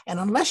 And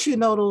unless you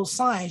know those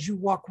signs, you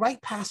walk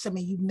right past them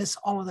and you miss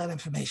all of that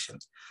information.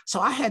 So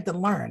I had to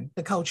learn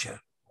the culture.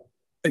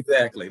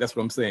 Exactly. That's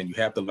what I'm saying. You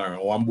have to learn,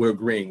 we're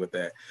agreeing with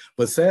that.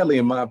 But sadly,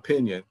 in my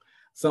opinion,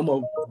 some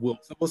will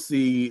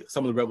see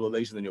some of the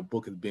revelations in your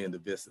book as being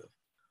divisive.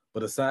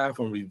 But aside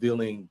from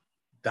revealing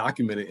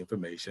documented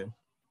information,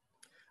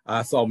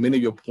 I saw many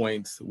of your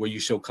points where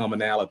you show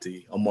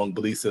commonality among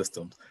belief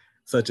systems,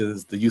 such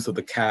as the use of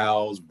the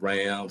cows,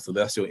 rams,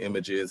 celestial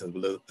images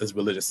as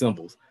religious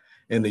symbols,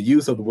 and the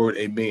use of the word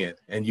amen.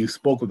 And you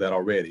spoke of that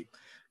already.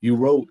 You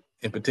wrote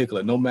in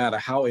particular, no matter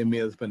how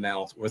amen is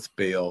pronounced or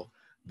spelled,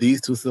 these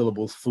 2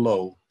 syllables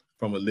flow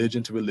from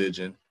religion to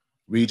religion,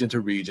 region to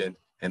region,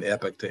 and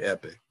epic to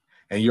epic.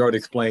 And you already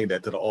explained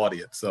that to the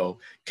audience. So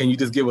can you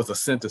just give us a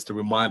sentence to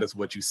remind us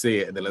what you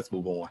said, and then let's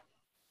move on.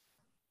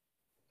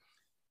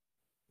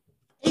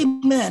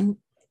 Amen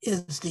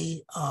is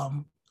the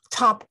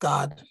top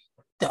God,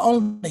 the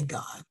only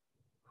God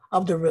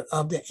of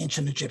the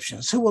ancient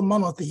Egyptians, who were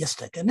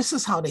monotheistic. And this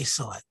is how they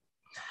saw it.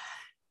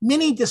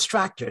 Many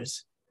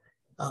distractors,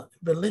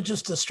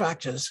 religious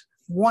distractors,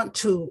 want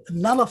to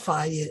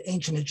nullify the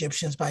ancient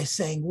Egyptians by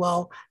saying,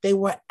 well, they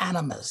were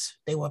animas,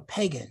 they were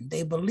pagan,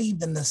 they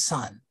believed in the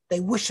sun, they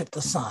worshiped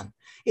the sun.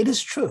 It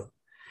is true.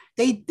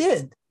 They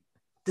did.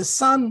 The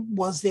sun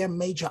was their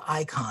major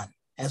icon.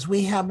 As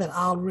we have in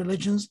our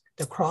religions,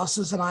 the cross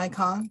is an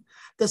icon.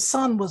 The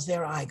sun was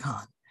their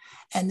icon.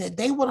 And that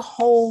they would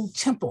hold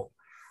temple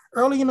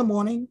early in the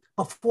morning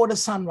before the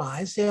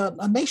sunrise. They're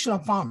a nation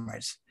of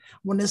farmers.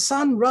 When the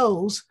sun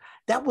rose,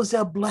 that was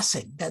their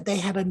blessing, that they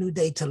had a new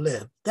day to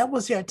live. That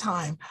was their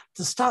time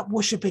to stop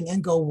worshiping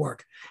and go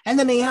work. And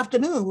then in the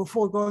afternoon,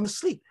 before going to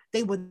sleep,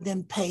 they would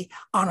then pay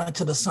honor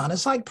to the sun.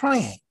 It's like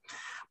praying.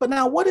 But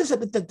now, what is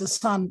it that the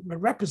sun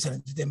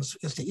represented to them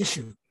is the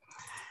issue.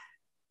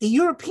 The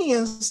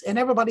Europeans and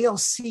everybody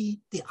else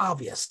see the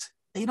obvious.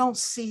 They don't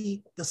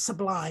see the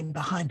sublime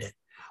behind it.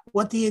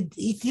 What the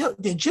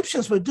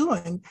Egyptians were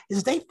doing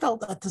is they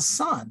felt that the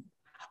sun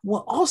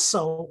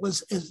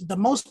is the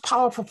most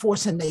powerful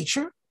force in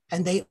nature.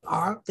 And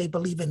they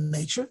believe in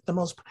nature.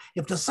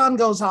 If the sun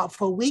goes out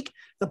for a week,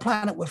 the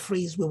planet will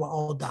freeze, we will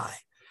all die.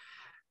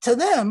 To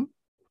them,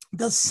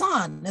 the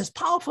sun, as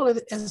powerful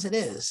as it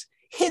is,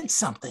 hid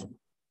something.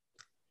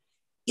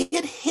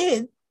 It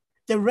hid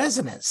the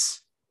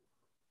resonance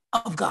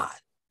of God.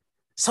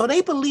 So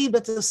they believed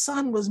that the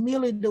sun was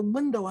merely the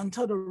window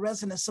unto the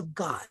resonance of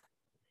God.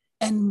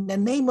 And the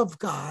name of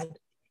God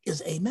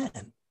is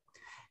Amen.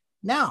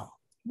 Now,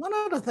 one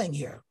other thing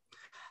here.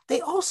 They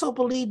also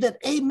believe that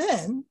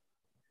Amen,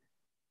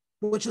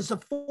 which is the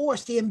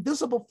force, the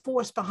invisible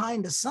force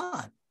behind the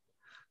sun,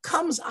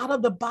 comes out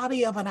of the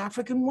body of an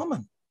African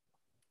woman.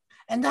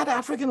 And that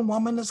African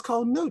woman is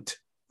called Nut.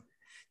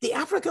 The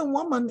African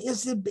woman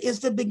is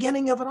the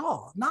beginning of it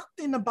all. Not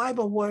in the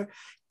Bible where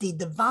the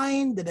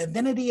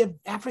divinity of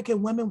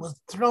African women was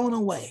thrown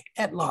away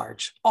at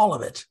large, all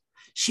of it.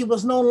 She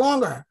was no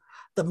longer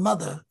the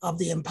mother of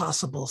the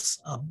impossible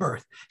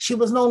birth. She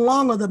was no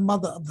longer the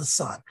mother of the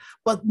sun.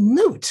 But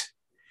Nut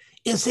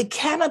is the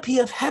canopy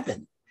of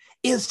heaven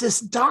is this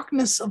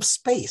darkness of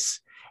space.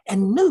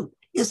 And Nut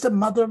is the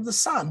mother of the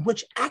sun,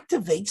 which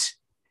activates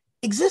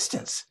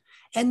existence.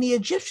 And the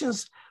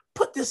Egyptians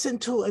put this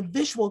into a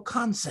visual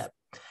concept.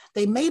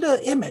 They made an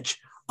image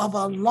of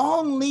a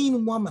long,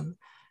 lean woman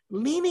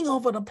leaning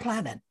over the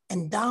planet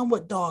in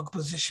downward dog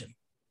position.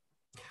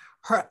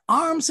 Her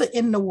arms are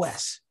in the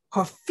west.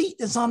 Her feet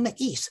is on the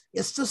east.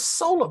 It's the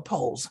solar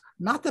poles,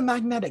 not the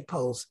magnetic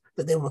poles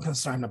that they were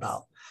concerned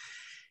about.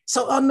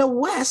 So on the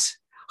west,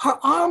 her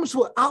arms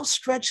were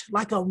outstretched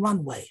like a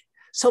runway,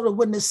 so that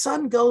when the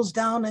sun goes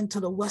down into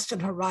the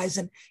western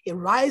horizon, it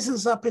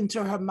rises up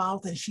into her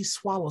mouth and she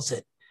swallows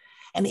it.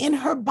 And in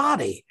her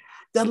body,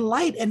 the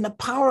light and the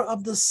power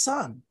of the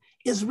sun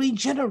is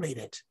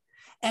regenerated.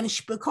 And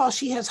because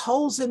she has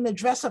holes in the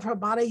dress of her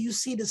body, you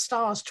see the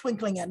stars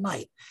twinkling at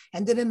night.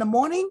 And then in the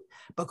morning,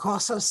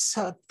 because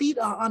her feet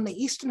are on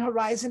the eastern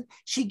horizon,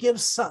 she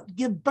gives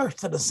birth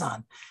to the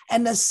sun.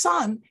 And the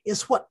sun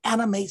is what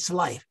animates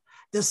life.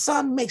 The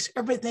sun makes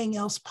everything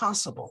else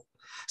possible.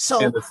 So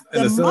the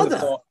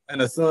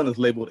sun is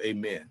labeled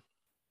Amen.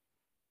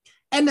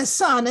 And the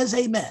sun is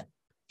Amen.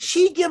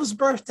 She gives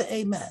birth to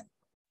Amen.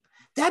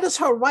 That is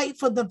her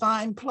rightful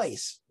divine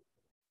place.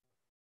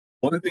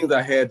 One of the things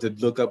I had to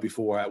look up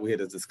before we had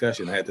this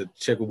discussion, I had to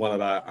check with one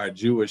of our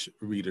Jewish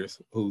readers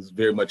who's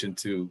very much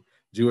into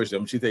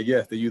Jewishdom. She said,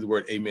 yes, they use the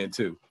word amen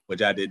too,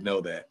 which I didn't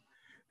know that.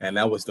 And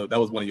that was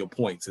one of your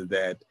points, is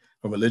that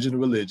from religion to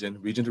religion,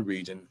 region to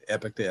region,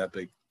 epic to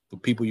epic, the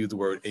people use the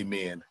word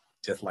amen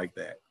just like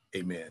that,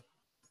 amen.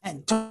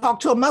 And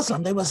talk to a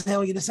Muslim, they will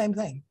tell you the same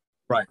thing.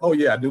 Right. Oh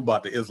yeah, I knew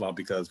about the Islam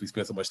because we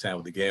spent so much time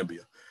with the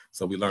Gambia.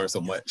 So we learned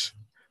so much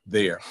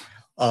there.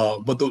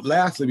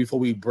 Lastly, before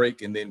we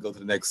break and then go to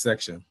the next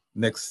section,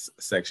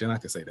 I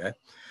can say that,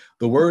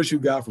 the words you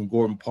got from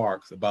Gordon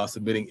Parks about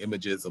submitting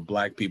images of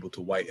Black people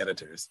to white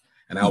editors,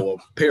 and I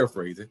will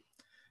paraphrase it.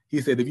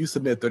 He said, if you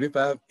submit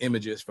 35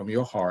 images from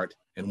your heart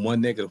and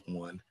one negative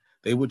one,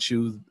 they would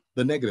choose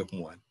the negative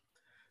one.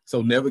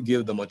 So never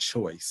give them a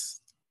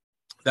choice.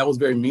 That was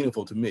very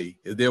meaningful to me.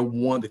 Is there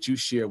one that you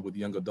share with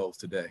young adults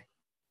today?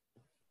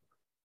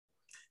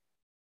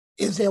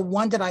 Is there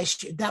one that I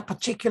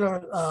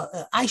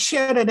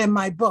shared it in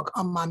my book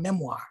on my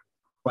memoir.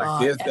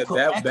 Right.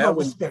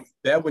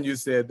 That when you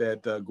said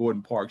that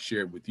Gordon Parks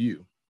shared with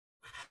you.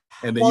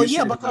 And then then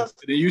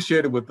you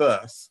shared it with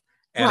us.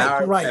 And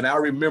I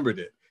remembered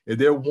it. Is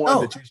there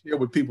one that you share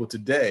with people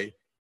today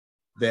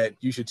that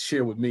you should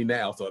share with me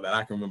now so that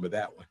I can remember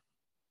that one?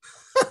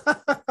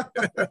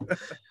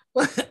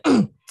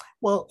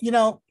 Well,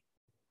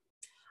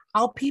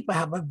 our people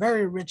have a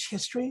very rich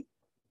history.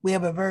 We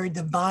have a very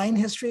divine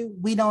history.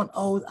 We don't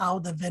owe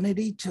our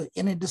divinity to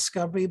any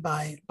discovery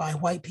by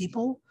white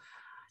people.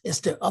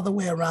 It's the other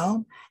way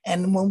around.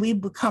 And when we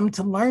become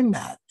to learn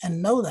that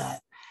and know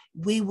that,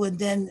 we would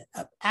then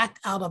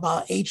act out of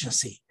our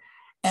agency.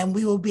 And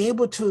we will be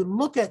able to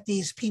look at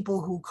these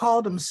people who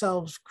call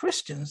themselves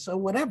Christians or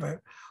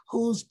whatever,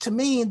 whose, to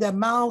me, their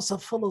mouths are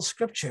full of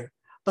scripture,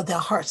 but their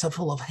hearts are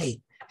full of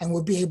hate. And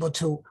we'll be able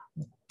to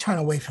turn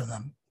away from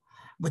them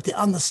with the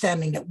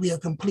understanding that we are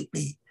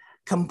completely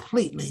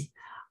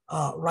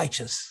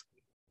righteous.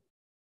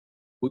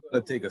 We're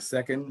going to take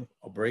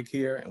a break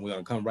here, and we're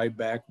going to come right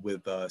back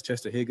with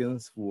Chester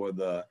Higgins for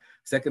the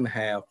second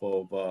half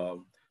of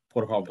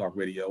Port of Harlem Talk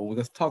Radio. We're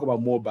going to talk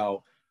more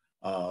about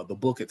the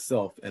book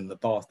itself and the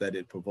thoughts that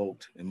it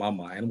provoked in my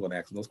mind. I'm going to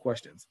ask them those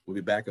questions. We'll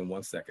be back in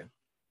 1 second.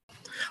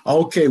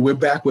 Okay, we're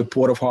back with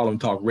Port of Harlem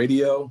Talk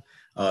Radio,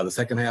 the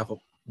second half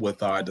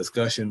with our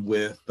discussion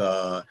with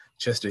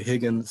Chester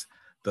Higgins,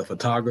 the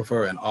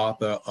photographer and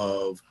author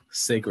of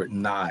Sacred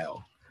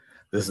Nile.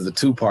 This is a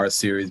two-part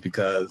series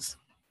because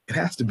it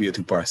has to be a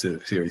two-part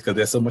series because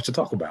there's so much to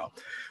talk about.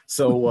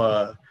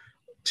 So,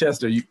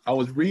 Chester, I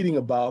was reading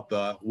about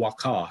the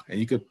Waka, and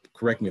you could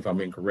correct me if I'm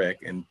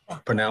incorrect in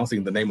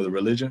pronouncing the name of the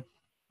religion.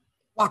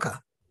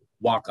 Waka.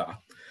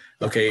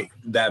 Okay,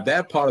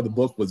 that part of the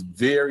book was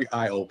very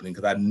eye-opening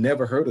because I'd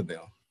never heard of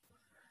them.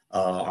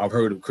 I've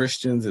heard of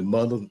Christians and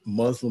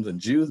Muslims and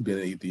Jews being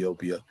in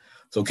Ethiopia.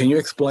 So can you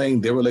explain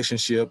their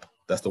relationship,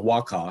 that's the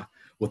Waka,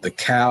 with the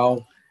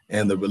cow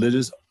and the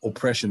religious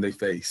oppression they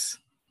face?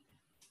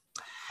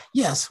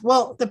 Yes,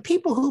 well, the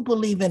people who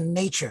believe in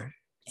nature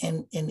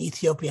in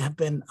Ethiopia have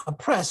been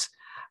oppressed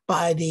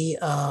by the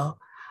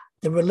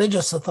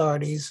religious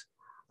authorities.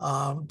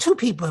 Two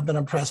people have been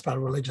oppressed by the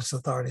religious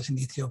authorities in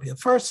Ethiopia.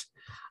 First,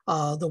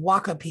 the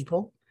Waka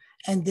people,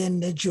 and then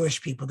the Jewish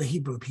people, the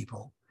Hebrew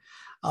people,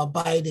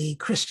 by the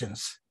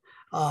Christians.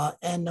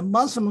 And the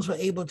Muslims were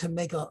able to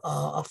make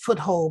a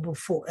foothold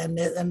before, and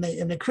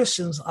the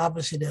Christians,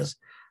 obviously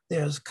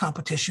there's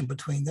competition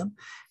between them.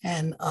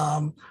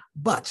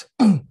 But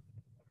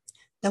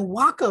the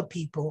Waka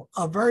people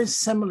are very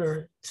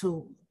similar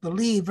to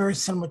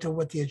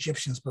what the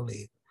Egyptians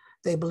believe.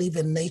 They believe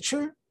in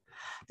nature.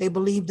 They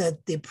believe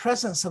that the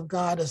presence of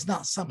God is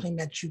not something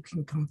that you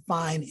can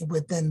confine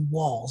within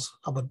walls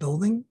of a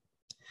building.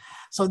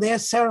 So their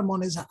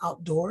ceremonies are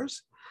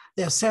outdoors.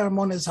 Their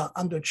ceremonies are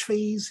under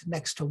trees,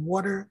 next to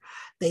water.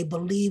 They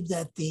believe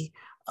that the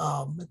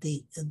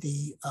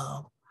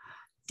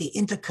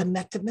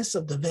interconnectedness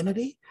of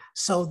divinity.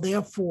 So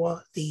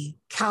therefore, the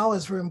cow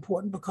is very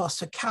important because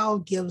the cow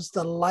gives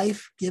the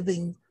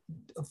life-giving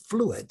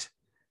fluid,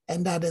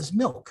 and that is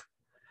milk.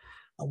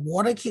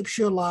 Water keeps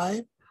you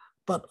alive,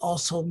 but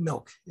also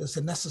milk is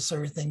a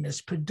necessary thing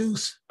that's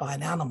produced by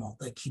an animal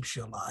that keeps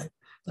you alive,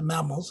 the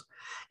mammals.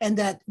 And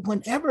that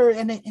whenever,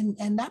 and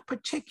that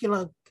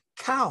particular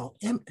cow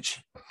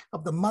image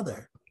of the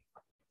mother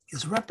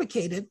is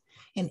replicated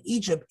in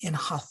Egypt in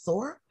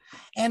Hathor,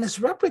 and it's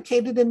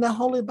replicated in the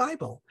Holy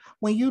Bible.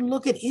 When you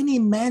look at any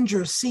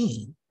manger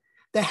scene,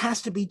 there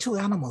has to be two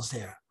animals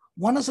there.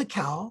 One is a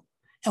cow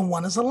and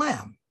one is a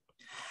lamb.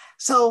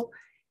 So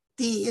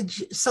the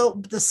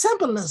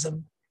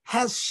symbolism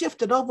has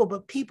shifted over,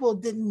 but people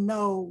didn't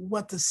know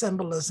what the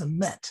symbolism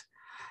meant.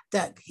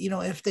 That,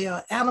 if they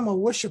are animal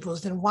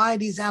worshipers, then why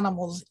these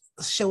animals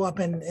show up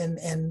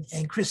in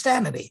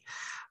Christianity?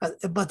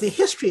 But the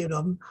history of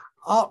them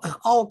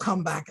all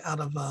come back out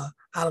of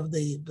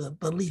the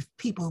belief,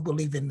 people who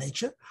believe in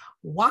nature.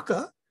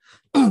 Waka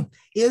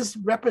is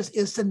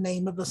the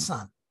name of the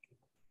sun.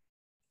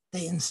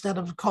 They, instead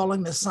of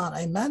calling the sun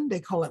Amen, they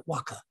call it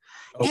Waka.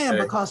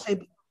 Okay.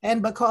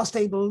 And because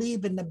they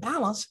believe in the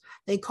balance,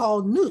 they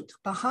call Nut,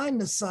 behind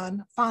the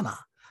sun, Fana.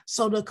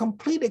 So the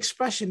complete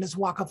expression is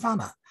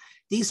Wakafana.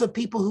 These are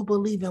people who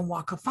believe in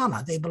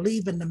Wakafana. They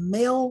believe in the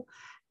male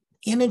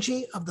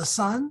energy of the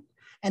sun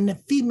and the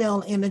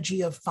female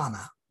energy of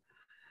Fana.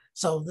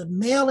 So the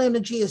male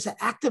energy is the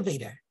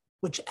activator,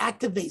 which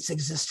activates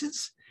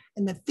existence.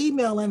 And the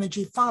female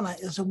energy, Fana,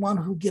 is the one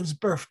who gives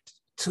birth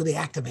to the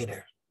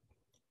activator.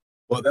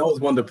 Well, that was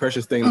one of the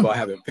precious things about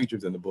having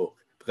pictures in the book,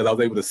 because I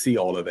was able to see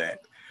all of that.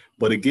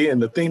 But again,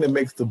 the thing that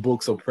makes the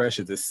book so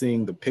precious is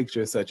seeing the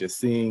pictures, such as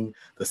seeing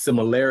the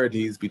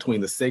similarities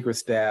between the sacred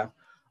staff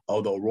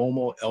of the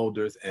Oromo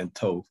elders and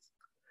Thoth,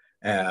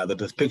 the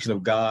depiction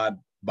of God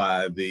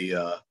by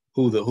the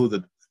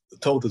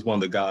Thoth is one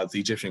of the gods, the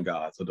Egyptian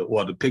gods,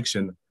 or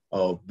depiction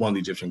of one of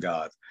the Egyptian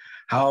gods.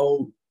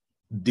 How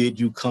did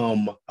you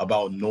come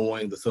about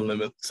knowing the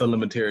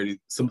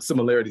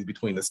similarities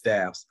between the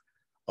staffs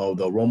of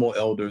the Oromo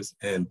elders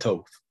and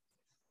Thoth?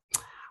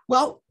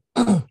 Well,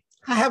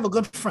 I have a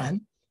good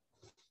friend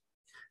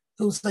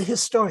who's a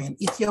historian,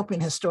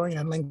 Ethiopian historian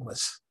and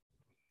linguist,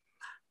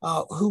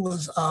 who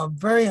was a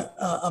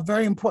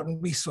very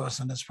important resource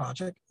in this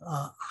project,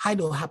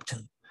 Haidu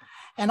Haptu.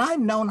 And I've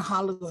known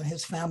Halu and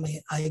his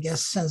family, I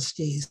guess, since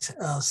the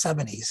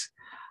 70s,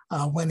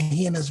 when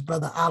he and his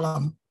brother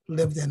Alam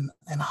lived in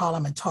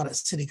Harlem and taught at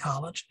City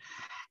College.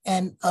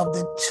 And of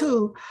the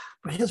two,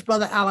 his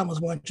brother Alam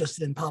was more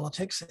interested in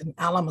politics, and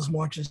Alam was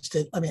more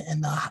interested,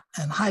 and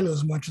Hailu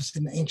was more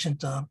interested in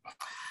ancient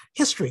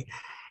history.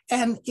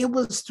 And it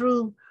was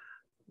through,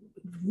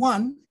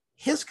 one,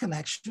 his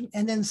connection,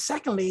 and then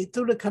secondly,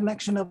 through the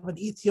connection of an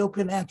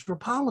Ethiopian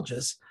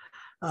anthropologist,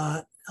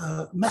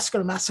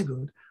 Meskel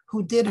Masagud,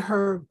 who did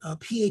her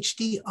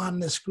PhD on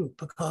this group,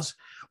 because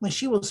when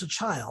she was a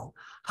child,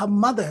 her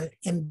mother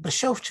in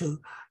Bishoftu,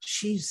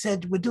 she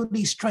said, we do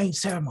these strange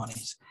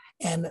ceremonies.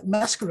 And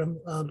Mescarim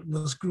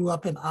grew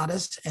up in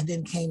Addis and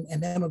then came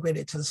and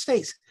immigrated to the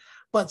States.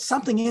 But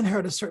something in her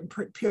at a certain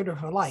period of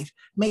her life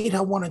made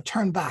her want to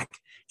turn back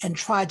and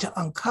try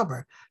to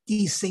uncover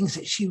these things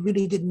that she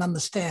really didn't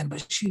understand,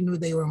 but she knew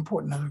they were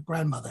important to her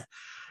grandmother.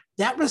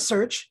 That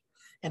research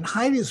and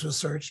Heidi's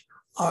research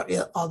are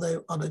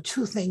the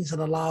two things that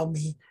allow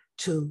me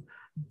to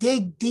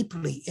dig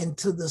deeply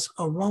into this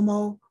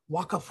Oromo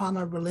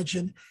Wakafana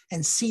religion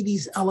and see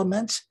these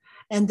elements.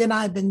 And then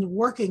I've been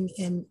working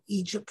in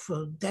Egypt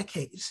for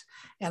decades,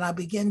 and I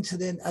begin to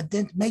then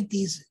make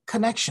these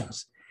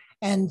connections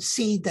and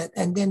see that,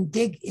 and then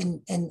dig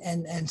in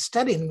and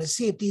study them to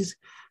see if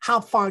how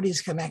far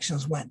these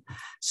connections went.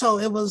 So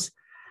it was,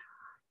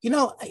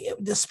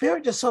 the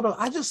spirit just sort of,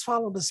 I just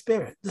followed the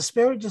spirit. The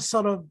spirit just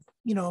sort of,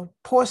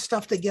 pour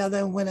stuff together,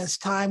 and when it's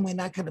time, when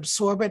I can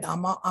absorb it,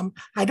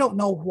 I don't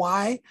know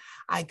why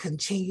I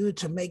continue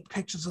to make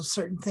pictures of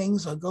certain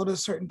things or go to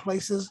certain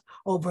places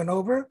over and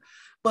over.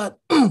 But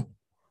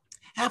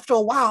after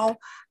a while,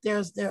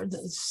 there's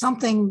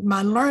something,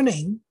 my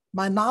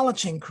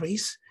knowledge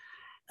increase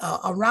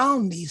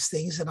around these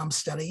things that I'm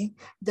studying,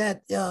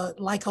 that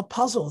like a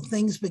puzzle,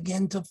 things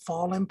begin to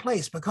fall in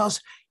place,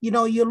 because, you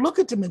look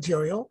at the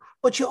material,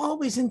 but you're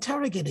always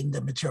interrogating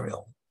the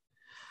material.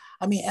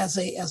 I mean, as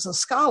a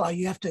scholar,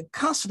 you have to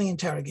constantly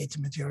interrogate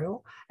the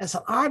material. As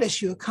an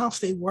artist, you're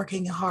constantly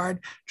working hard.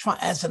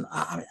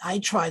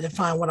 I try to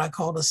find what I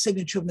call the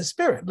signature of the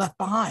spirit left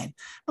behind,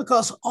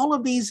 because all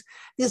of this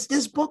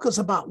book is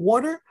about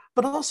water,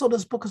 but also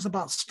this book is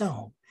about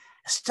stone.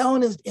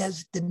 Stone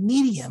is the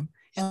medium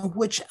in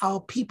which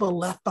our people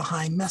left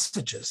behind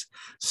messages.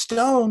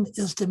 Stone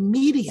is the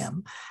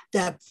medium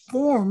that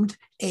formed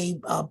a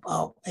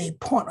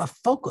point of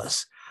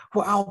focus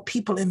where our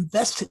people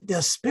invested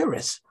their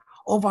spirits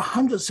over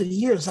hundreds of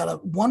years out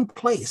of one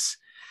place,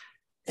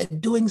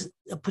 and doing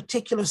a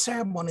particular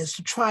ceremonies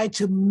to try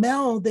to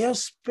meld their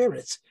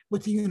spirits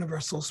with the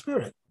universal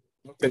spirit.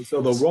 Okay,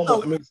 so the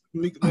Oromo, let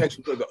me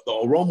actually, the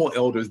Oromo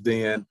elders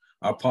then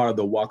are part of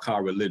the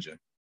Waka religion.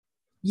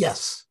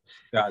 Yes.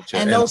 Gotcha.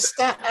 And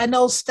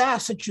those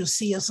staffs that you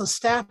see is a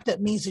staff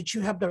that means that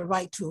you have the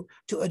right to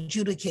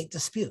adjudicate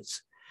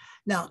disputes.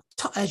 Now,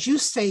 as you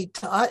say,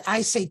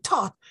 I say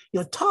Thoth,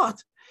 your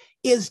Thoth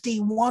is the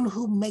one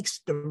who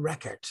makes the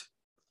record.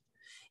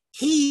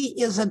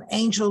 He is an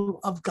angel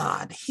of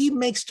God. He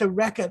makes the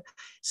record.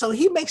 So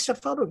he makes the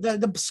photo.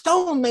 The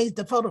stone made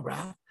the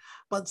photograph,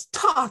 but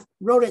Thoth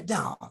wrote it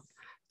down.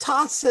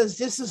 Thoth says,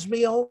 this is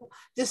real.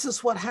 This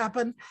is what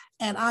happened.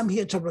 And I'm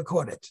here to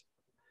record it.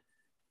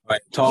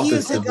 Right. Thoth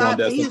is the one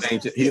that's from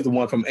ancient. He's the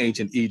one from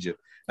ancient Egypt.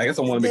 I guess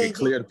I want to make it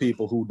clear to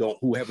people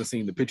who haven't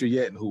seen the picture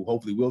yet and who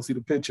hopefully will see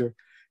the picture,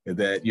 is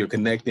that you're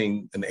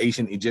connecting an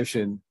ancient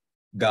Egyptian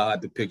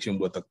god depiction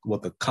with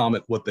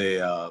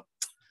a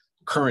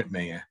current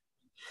man.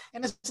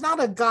 And it's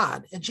not a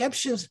god.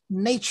 Egyptians'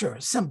 nature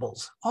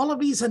symbols. All of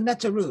these are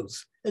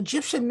Neterus.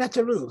 Egyptian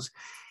Neterus.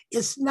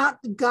 It's not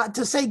God.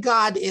 To say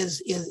God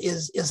is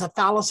a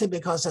fallacy,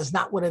 because that's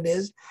not what it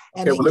is.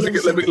 And okay, well,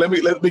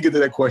 let me get to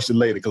that question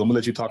later, because I'm gonna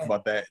let you talk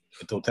about that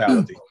in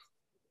totality.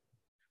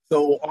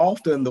 So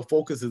often the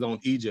focus is on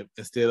Egypt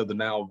instead of the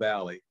Nile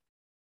Valley,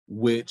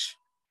 which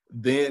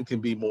then can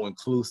be more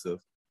inclusive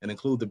and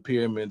include the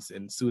pyramids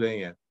in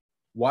Sudan.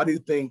 Why do you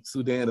think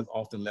Sudan is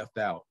often left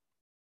out?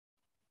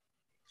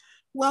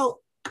 Well,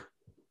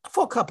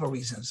 for a couple of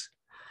reasons.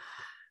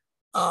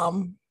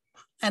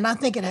 And I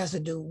think it has to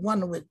do,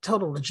 one, with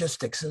total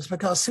logistics, is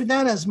because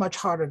Sudan is much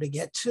harder to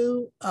get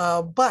to,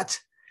 but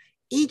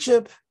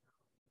Egypt,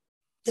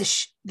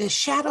 the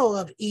shadow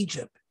of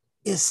Egypt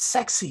is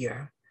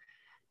sexier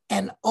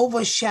and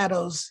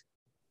overshadows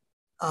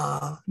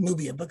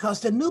Nubia,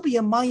 because the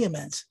Nubian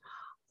monuments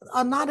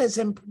are not as,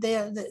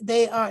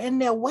 they are in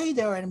their way,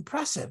 they're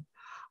impressive,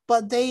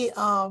 but they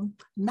are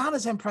not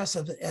as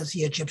impressive as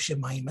the Egyptian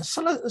monuments.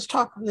 So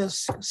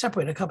let's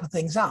separate a couple of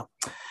things out.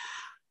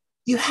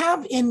 You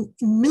have in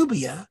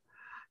Nubia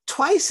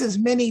twice as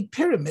many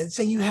pyramids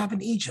than you have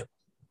in Egypt,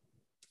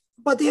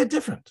 but they are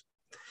different.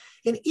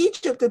 In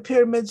Egypt, the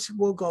pyramids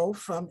will go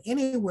from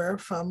anywhere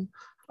from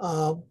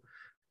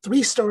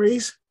 3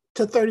 stories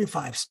to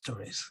 35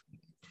 stories.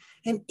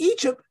 In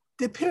Egypt,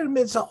 the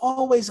pyramids are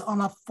always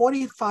on a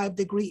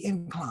 45-degree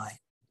incline.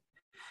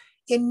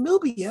 In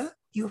Nubia,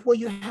 where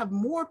you have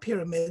more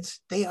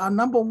pyramids, they are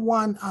number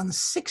one on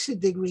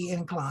 60-degree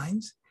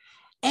inclines,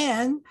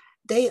 and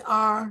they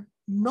are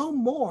no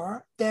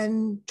more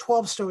than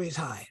 12 stories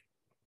high.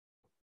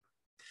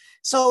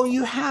 So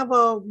you have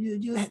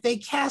they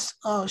cast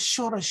a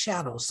shorter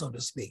shadow, so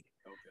to speak,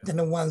 than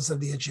the ones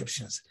of the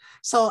Egyptians.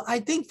 So I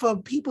think for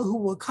people who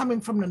were coming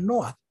from the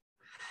north,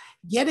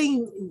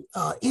 getting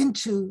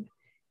into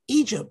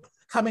Egypt,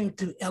 coming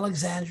to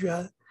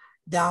Alexandria,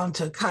 down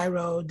to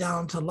Cairo,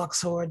 down to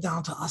Luxor,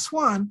 down to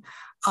Aswan,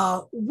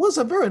 was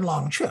a very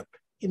long trip.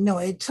 You know,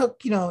 it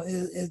took,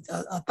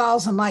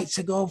 1,000 nights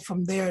to go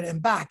from there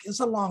and back.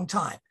 It's a long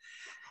time.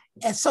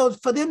 And so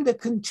for them to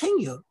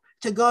continue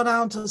to go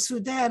down to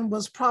Sudan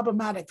was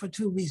problematic for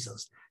 2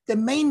 reasons. The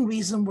main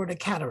reason were the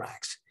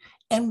cataracts.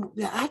 And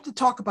I have to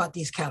talk about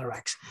these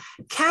cataracts.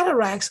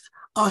 Cataracts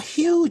are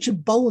huge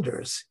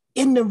boulders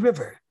in the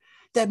river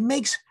that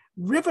makes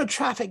river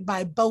traffic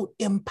by boat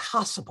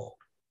impossible.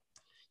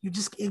 You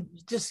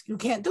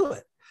can't do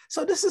it.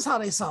 So this is how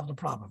they solved the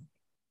problem.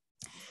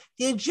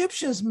 The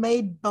Egyptians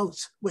made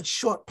boats with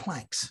short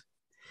planks.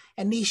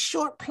 And these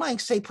short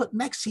planks they put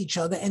next to each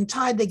other and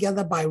tied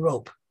together by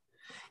rope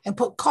and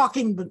put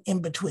caulking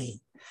in between.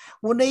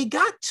 When they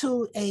got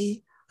to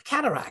a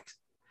cataract,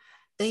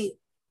 they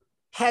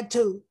had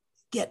to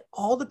get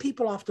all the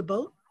people off the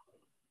boat,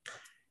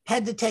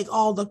 had to take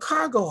all the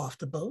cargo off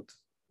the boat,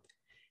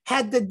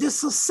 had to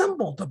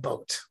disassemble the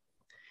boat,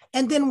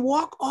 and then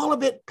walk all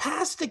of it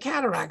past the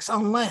cataracts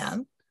on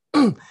land,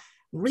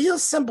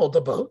 reassemble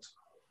the boat,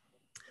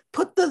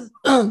 put the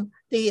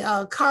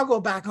cargo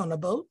back on the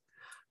boat,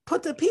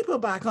 put the people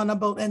back on the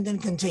boat, and then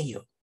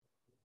continue.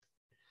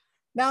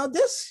 Now,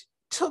 this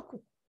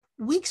took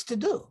weeks to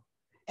do.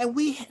 And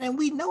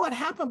we know it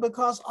happened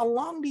because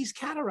along these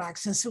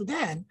cataracts in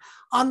Sudan,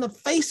 on the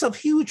face of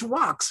huge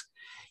rocks,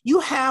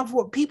 you have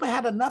where people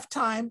had enough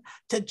time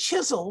to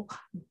chisel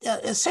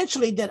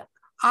essentially that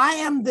I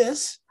am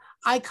this,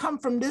 I come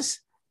from this,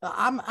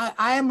 I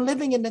am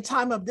living in the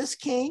time of this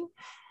king,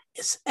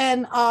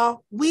 and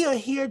we are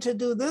here to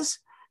do this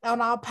on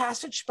our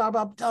passage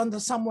on to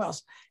somewhere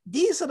else.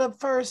 These are the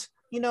first,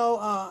 I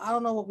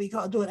don't know what we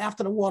call doing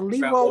after the war.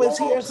 Leroy is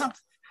here or something.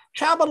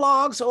 Travel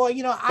logs, or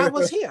I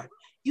was here.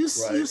 You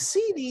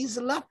see these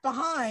left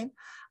behind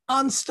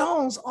on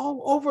stones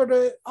all over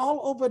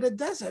the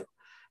desert,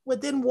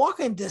 within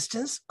walking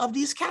distance of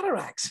these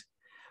cataracts,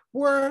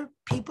 where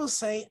people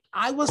say,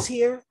 I was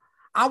here,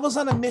 I was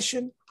on a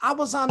mission, I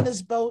was on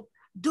this boat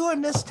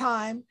during this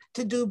time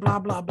to do blah,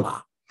 blah,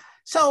 blah.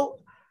 So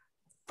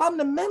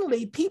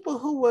fundamentally, people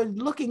who were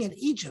looking at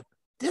Egypt,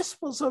 this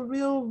was a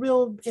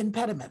real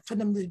impediment for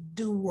them to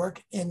do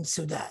work in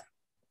Sudan.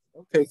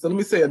 Okay, so let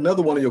me say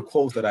another one of your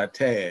quotes that I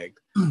tagged.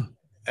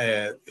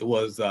 And it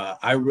was,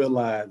 I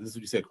realized, this is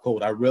what you said,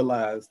 quote, I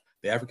realized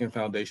the African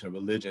foundation of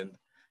religion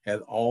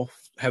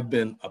have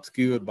been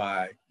obscured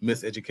by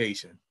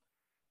miseducation.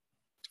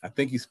 I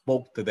think you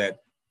spoke to that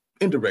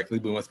indirectly,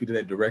 but we want to speak to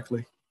that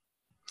directly.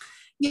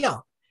 Yeah,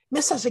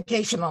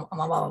 miseducation on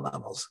a lot of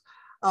levels.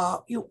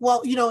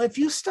 If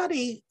you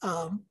study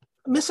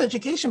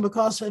miseducation,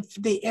 because if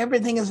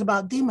everything is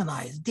about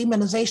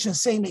demonization,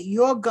 saying that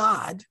your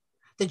God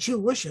that you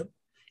worship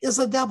is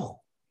a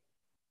devil.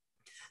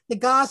 The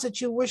gods that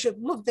you worship,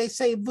 look, they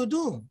say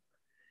voodoo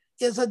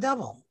is a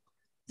devil.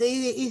 The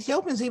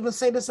Ethiopians even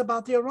say this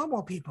about the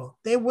Oromo people.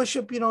 They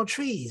worship,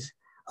 trees.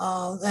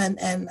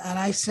 And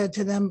I said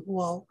to them,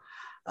 well,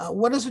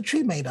 what is a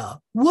tree made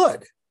of?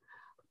 Wood.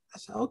 I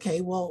said,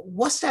 okay, well,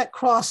 what's that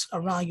cross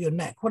around your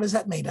neck? What is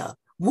that made of?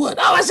 Wood.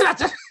 Oh, I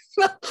said,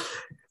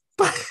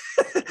 but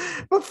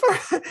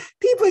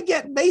people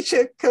get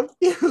nature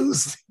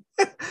confused.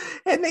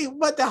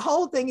 But the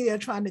whole thing they're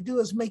trying to do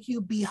is make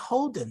you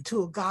beholden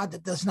to a God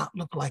that does not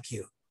look like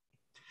you.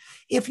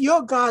 If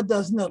your God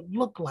does not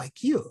look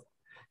like you,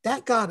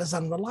 that God is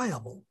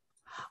unreliable.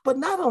 But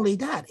not only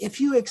that,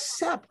 if you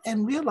accept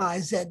and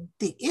realize that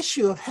the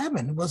issue of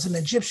heaven was an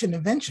Egyptian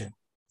invention.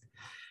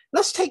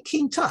 Let's take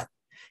King Tut.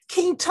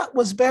 King Tut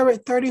was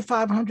buried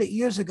 3,500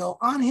 years ago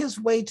on his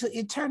way to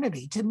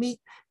eternity to meet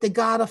the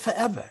God of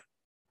forever.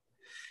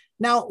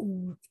 Now,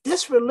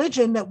 this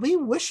religion that we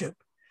worship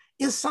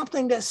is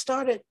something that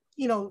started,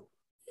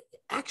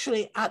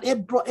 actually,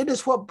 it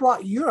is what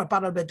brought Europe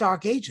out of the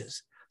Dark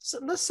Ages. So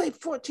let's say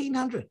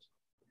 1400.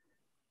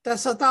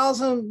 That's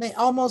 1,000,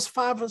 almost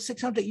 500 or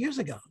 600 years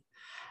ago.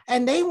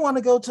 And they want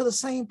to go to the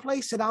same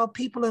place that our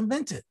people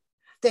invented,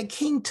 that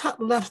King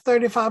Tut left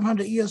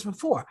 3,500 years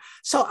before.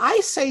 So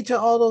I say to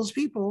all those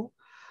people,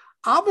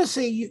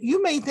 obviously,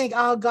 you may think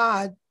our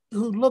God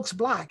who looks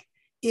black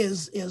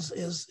is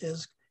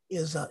the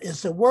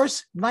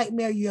worst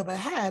nightmare you ever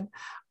had,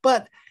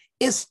 but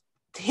it's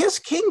his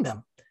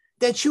kingdom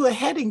that you are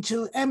heading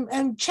to.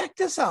 And check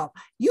this out.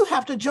 You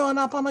have to join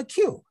up on a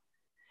queue.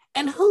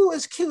 And who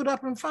is queued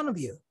up in front of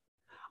you?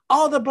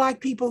 All the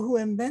Black people who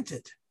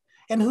invented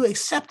and who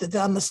accepted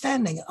the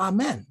understanding,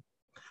 Amen,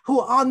 who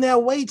are on their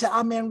way to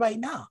Amen right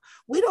now.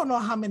 We don't know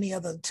how many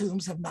other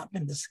tombs have not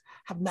been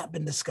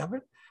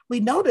discovered. We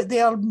know that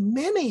there are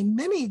many,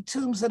 many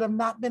tombs that have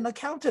not been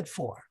accounted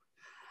for.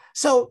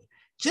 So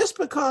just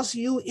because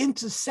you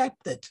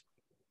intercepted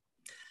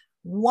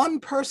one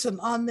person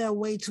on their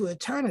way to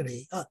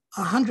eternity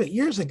 100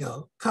 years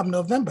ago, come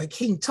November,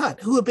 King Tut,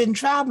 who had been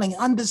traveling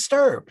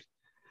undisturbed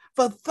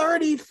for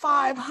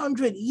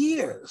 3,500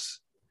 years,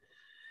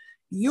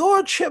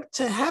 your trip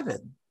to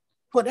heaven,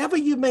 whatever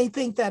you may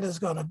think that is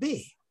going to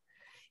be,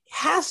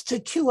 has to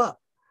queue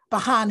up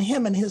behind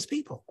him and his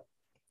people.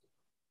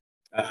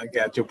 I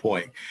got your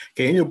point.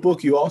 Okay, in your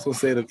book, you also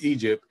said of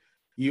Egypt,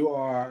 you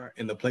are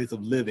in the place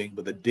of living,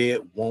 but the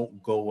dead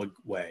won't go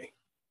away.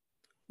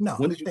 No.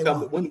 When did you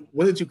come?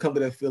 When did you come to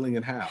that feeling,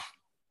 and how?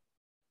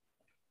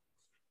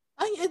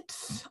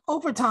 It's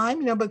over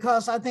time,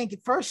 because I think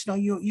at first,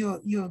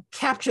 you're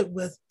captured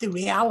with the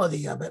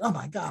reality of it. Oh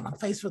my God, I'm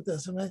faced with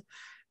this.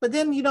 But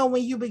then,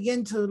 when you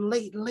begin to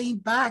lean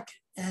back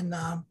and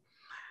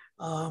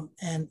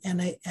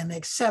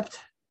accept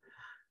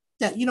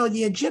that,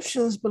 the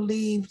Egyptians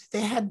believed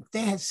they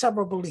had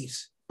several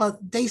beliefs,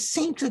 but they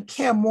seemed to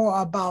care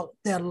more about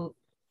their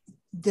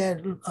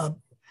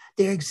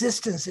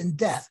existence in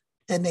death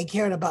than they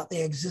cared about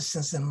their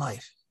existence in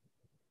life.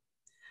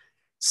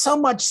 So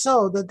much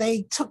so that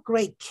they took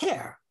great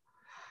care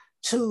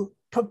to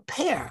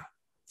prepare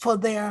for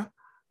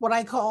what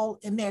I call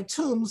in their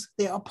tombs,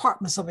 their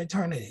apartments of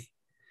eternity.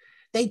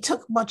 They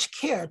took much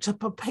care to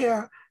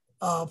prepare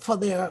for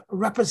their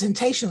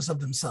representations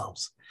of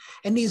themselves.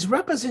 And these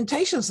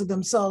representations of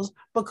themselves,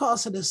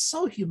 because it is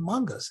so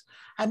humongous,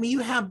 you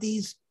have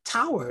these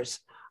towers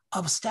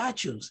of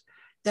statues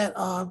that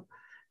are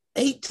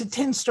 8 to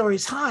 10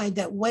 stories high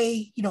that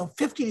weigh,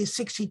 50 to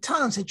 60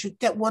 tons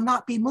that will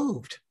not be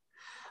moved.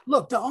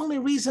 Look, the only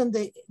reason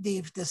the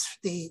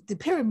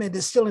pyramid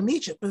is still in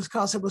Egypt is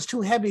because it was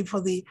too heavy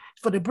for the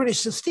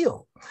British to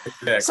steal.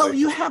 Exactly.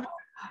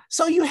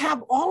 So you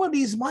have all of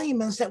these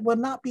monuments that will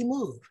not be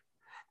moved,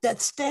 that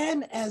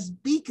stand as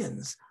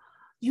beacons.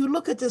 You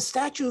look at the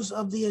statues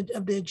of the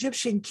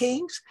Egyptian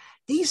kings.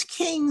 These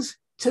kings,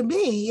 to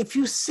me, if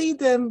you see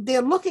them,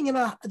 they're looking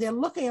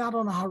out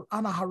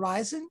on a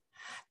horizon.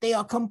 They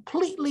are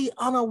completely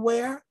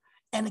unaware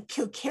and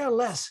could care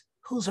less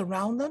who's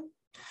around them.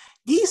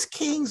 These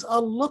kings are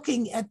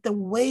looking at the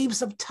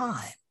waves of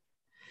time,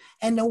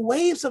 and the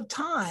waves of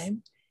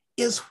time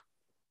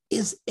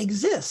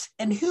exist,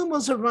 and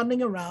humans are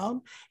running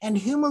around, and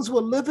humans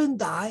will live and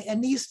die,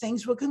 and these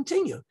things will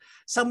continue.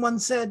 Someone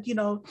said,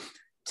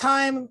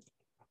 time,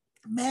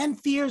 man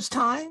fears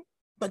time,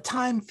 but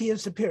time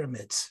fears the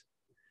pyramids,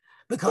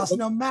 because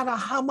no matter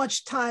how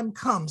much time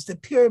comes, the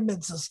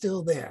pyramids are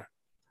still there.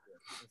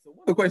 So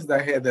one of the questions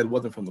I had that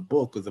wasn't from the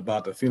book was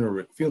about the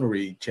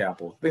funerary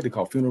chapels. I think they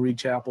call funerary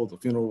chapels or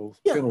funeral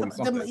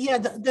something.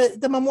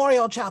 The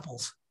memorial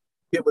chapels.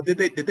 Yeah, but did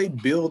they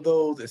build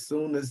those as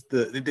soon as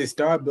did they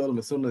start building them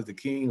as soon as the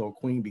king or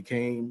queen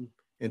became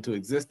into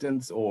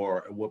existence,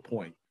 or at what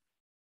point?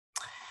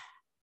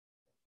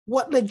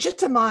 What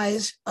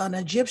legitimized an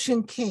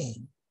Egyptian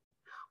king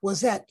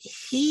was that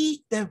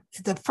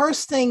the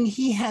first thing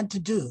he had to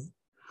do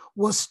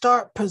was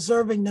start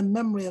preserving the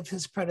memory of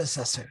his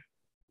predecessor.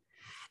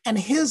 And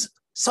his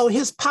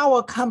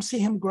power comes to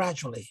him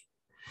gradually.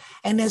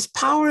 And his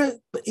power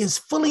is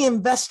fully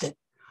invested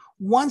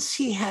once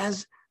he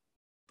has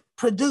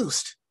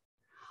produced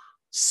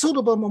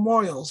suitable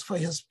memorials for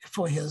his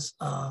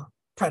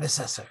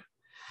predecessor.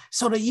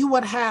 So that you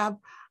would have,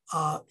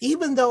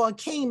 even though a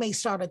king may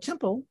start a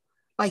temple,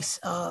 like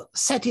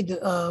Seti,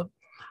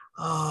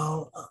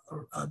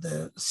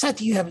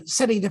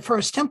 Seti the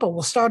first temple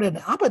was started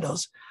in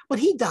Abydos, but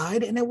he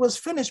died and it was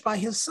finished by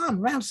his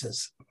son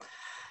Ramses.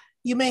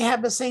 You may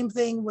have the same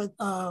thing with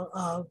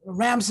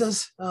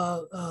Ramses,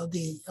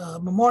 the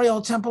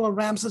memorial temple of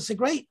Ramses the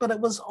Great, but it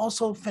was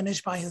also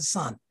finished by his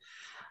son.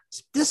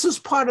 This is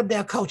part of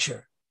their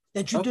culture,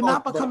 that you do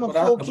not become a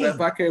full king.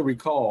 If I can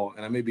recall,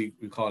 and I may be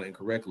recalling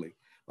incorrectly,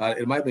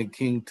 it might have been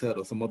King Tut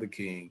or some other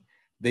king.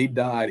 They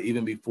died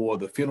even before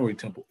the funerary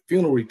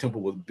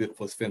temple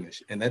was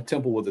finished, and that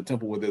temple was a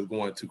temple where they were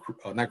going to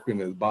not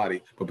cremate his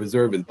body, but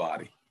preserve his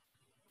body.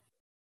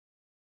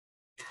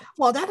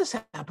 Well, that has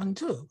happened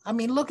too. I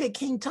mean, look at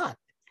King Tut.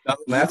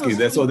 I'm asking you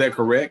that. So they're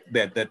correct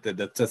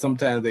that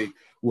sometimes they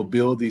will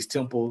build these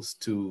temples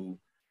to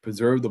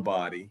preserve the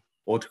body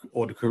or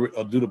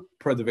do the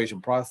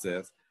preservation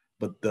process,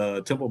 but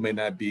the temple may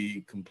not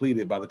be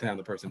completed by the time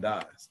the person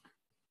dies.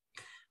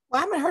 Well,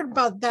 I haven't heard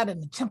about that in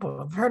the temple.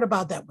 I've heard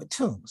about that with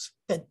tombs,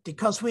 that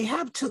because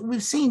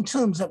we've seen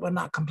tombs that were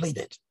not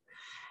completed.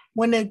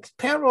 When the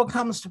pharaoh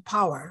comes to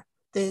power,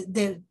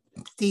 the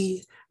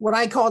what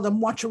I call the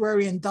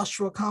mortuary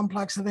industrial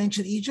complex of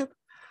ancient Egypt,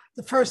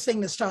 the first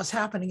thing that starts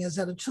happening is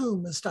that a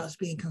tomb starts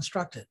being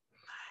constructed.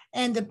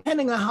 And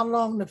depending on how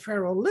long the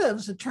pharaoh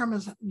lives,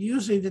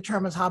 usually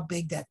determines how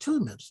big that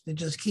tomb is. They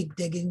just keep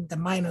digging, the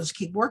miners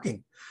keep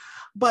working.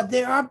 But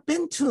there have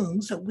been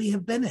tombs that we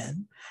have been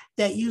in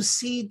that you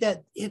see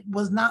that it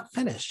was not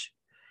finished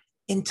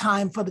in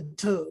time for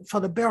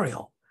the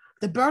burial.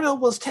 The burial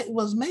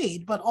was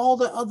made, but all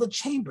the other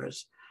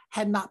chambers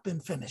had not been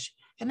finished.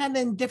 And then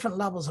in different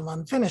levels of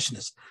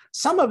unfinishedness.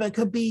 Some of it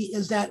could be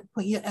is that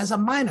as a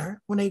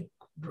miner, when they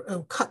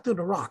cut through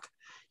the rock,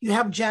 you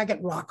have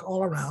jagged rock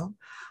all around,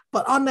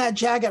 but on that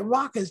jagged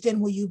rock is then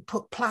where you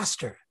put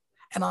plaster.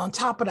 And on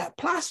top of that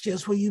plaster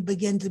is where you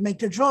begin to make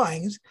the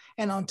drawings.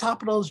 And on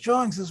top of those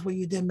drawings is where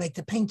you then make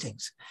the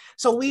paintings.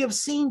 So we have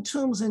seen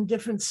tombs in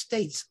different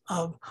states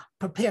of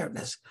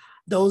preparedness.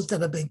 Those that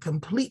have been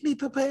completely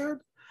prepared,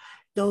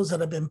 those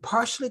that have been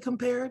partially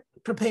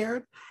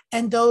prepared,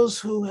 and those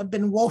who have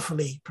been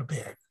woefully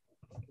prepared.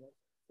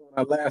 In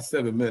our last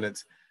 7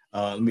 minutes,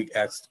 let me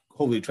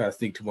hopefully try to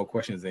sneak 2 more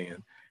questions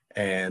in.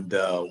 And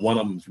one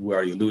of them we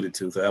already alluded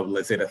to, so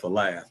let's say that for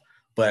last.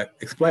 But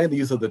explain the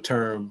use of the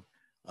term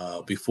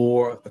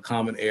before the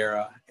Common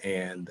Era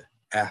and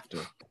after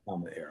the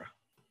Common Era.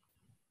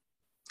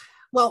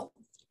 Well,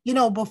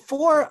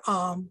 before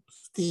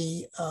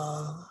the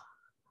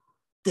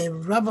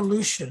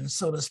revolution,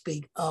 so to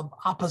speak, of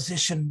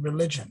opposition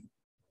religion.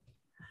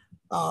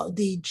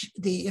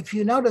 If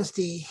you notice,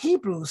 the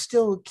Hebrews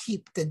still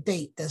keep the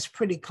date that's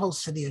pretty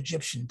close to the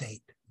Egyptian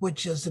date,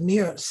 which is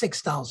near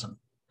 6,000.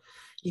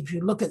 If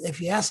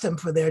you ask them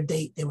for their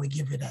date, they would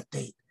give you that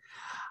date.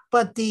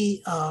 But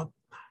the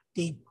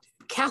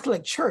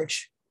Catholic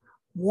Church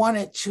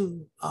wanted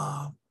to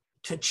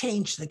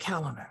change the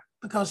calendar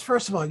because,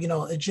 first of all,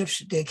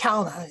 the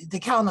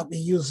calendar we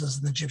use is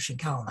an Egyptian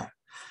calendar.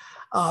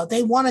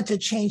 They wanted to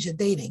change the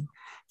dating,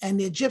 and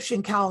the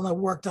Egyptian calendar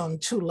worked on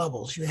 2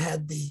 levels. You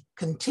had the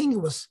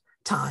continuous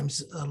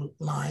times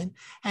line,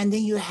 and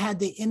then you had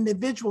the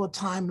individual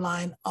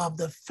timeline of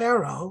the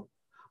pharaoh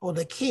or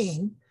the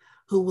king,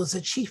 who was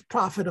the chief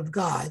prophet of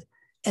God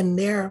in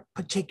their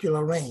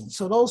particular reign.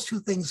 So those 2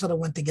 things sort of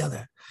went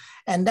together.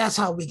 And that's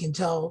how we can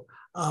tell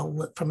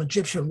from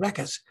Egyptian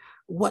records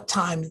what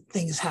time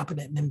things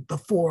happened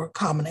before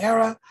Common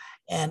Era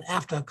and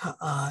after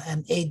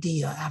and AD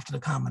after the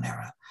Common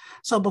Era.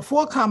 So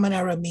before Common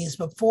Era means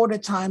before the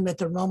time that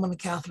the Roman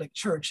Catholic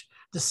Church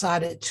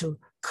decided to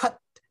cut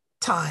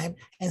time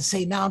and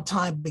say now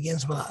time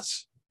begins with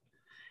us.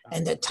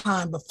 And that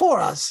time before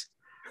us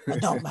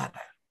don't matter.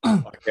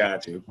 I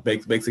got you.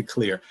 Makes it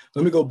clear.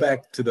 Let me go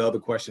back to the other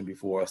question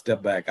before I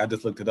step back. I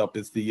just looked it up.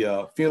 It's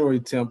the funerary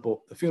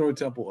temple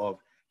of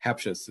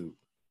Hatshepsut. And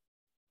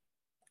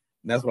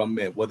that's what I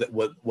meant.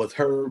 Was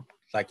her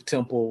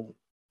temple,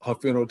 her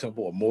funeral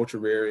temple, a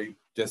mortuary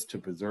just to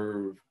go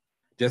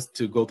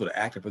through the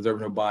act of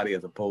preserving her body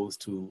as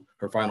opposed to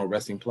her final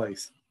resting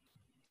place?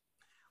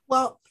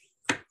 Well,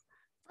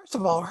 first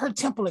of all, her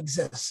temple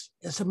exists.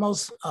 It's the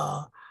most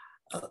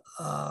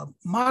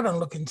modern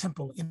looking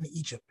temple in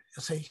Egypt.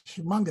 It's a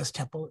humongous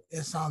temple.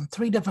 It's on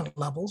 3 different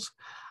levels.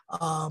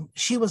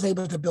 She was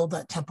able to build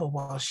that temple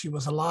while she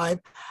was alive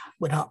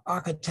with her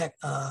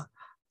architect,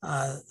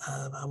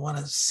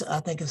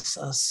 I think it's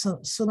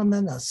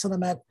Suleiman,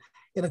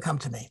 it'll come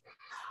to me.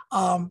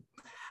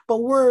 But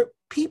where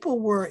people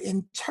were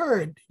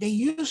interred, they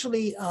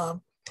usually,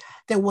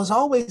 there was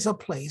always a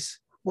place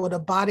where the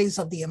bodies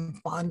of the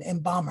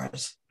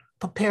embalmers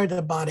prepared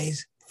the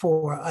bodies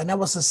for, and that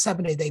was a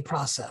 70-day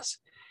process.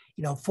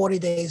 40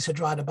 days to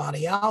dry the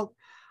body out,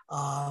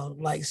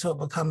 so it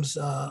becomes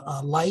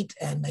light,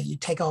 and you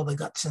take all the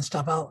guts and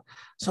stuff out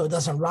so it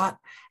doesn't rot.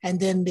 And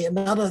then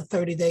another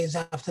 30 days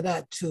after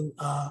that to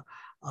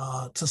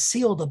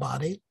seal the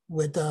body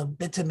with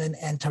bitumen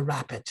and to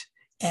wrap it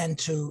and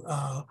to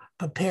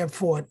prepare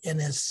for it in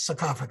its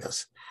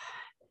sarcophagus.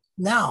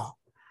 Now,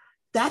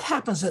 that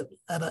happens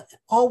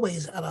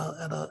always at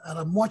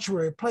a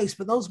mortuary place,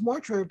 but those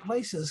mortuary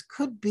places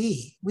could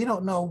be, we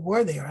don't know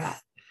where they're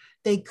at.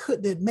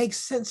 It makes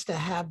sense to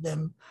have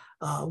them.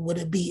 Would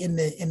it be in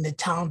the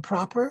town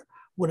proper?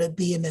 Would it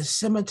be in the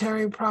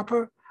cemetery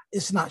proper?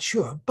 It's not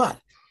sure, but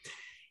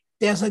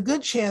there's a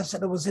good chance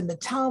that it was in the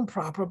town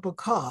proper,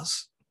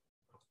 because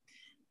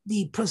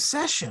the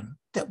procession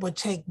that would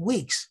take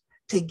weeks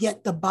to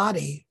get the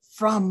body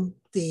from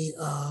the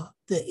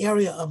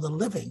area of the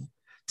living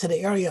to the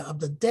area of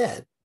the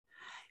dead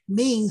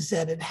means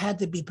that it had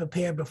to be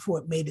prepared before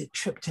it made its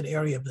trip to the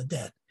area of the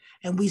dead.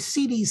 And we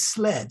see these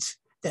sleds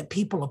that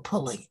people are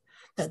pulling,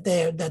 that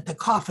the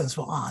coffins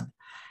were on.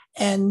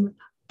 And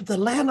the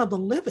land of the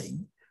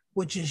living,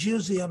 which is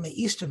usually on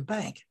the eastern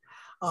bank,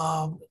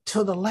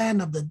 to the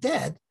land of the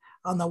dead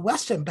on the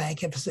western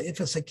bank, if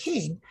it's a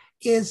king,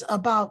 is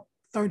about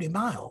 30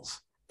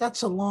 miles.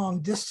 That's a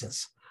long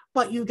distance.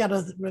 But you got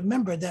to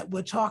remember that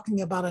we're talking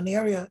about an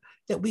area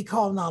that we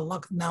call now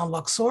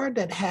Luxor,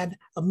 that had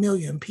 1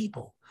 million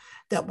people,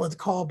 that was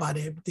called by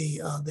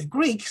the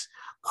Greeks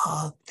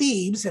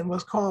Thebes, and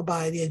was called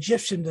by the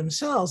Egyptians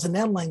themselves in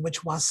their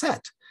language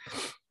Waset.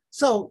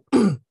 So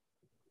in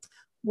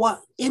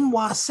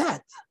Waset,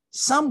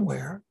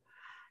 somewhere,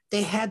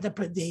 the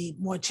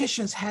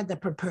morticians had to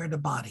prepare the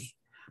body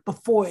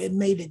before it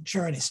made its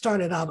journey. It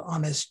started out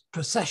on its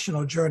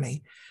processional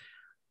journey,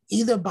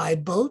 either by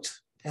boat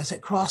as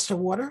it crossed the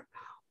water,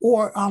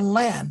 or on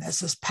land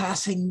as it's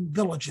passing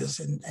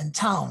villages and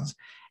towns,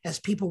 as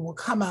people will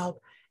come out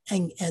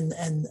and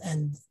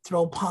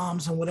throw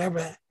palms and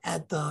whatever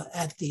at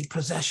the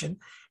procession.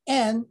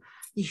 And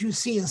as you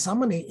see in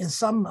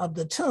some of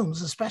the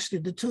tombs, especially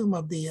the tomb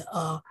of the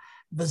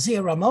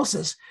Vizier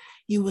Ramosis,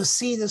 you will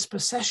see this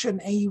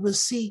procession, and you will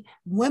see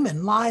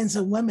lines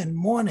of women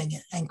mourning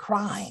and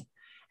crying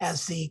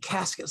as the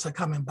caskets are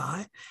coming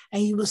by.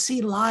 And you will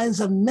see lines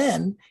of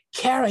men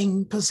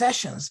carrying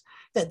possessions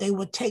that they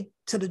would take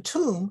to the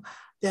tomb,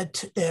 their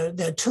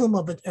tomb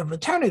of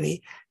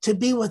eternity, to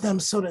be with them,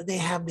 so that they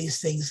have these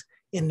things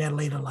in their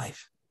later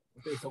life.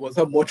 Okay, so was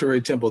her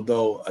mortuary temple,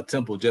 though, a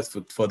temple just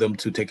for them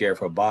to take care of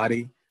her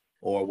body,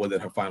 or was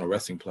it her final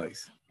resting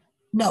place?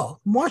 No,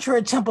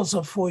 mortuary temples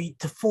are for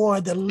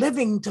the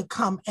living to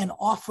come and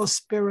offer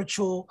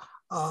spiritual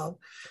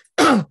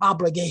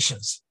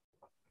obligations.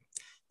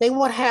 They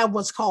would have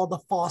what's called the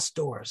false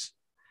doors.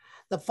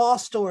 The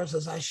false doors,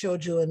 as I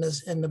showed you in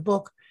the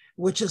book,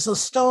 which is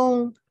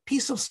a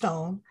piece of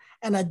stone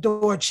and a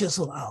door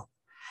chiseled out.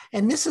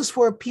 And this is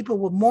where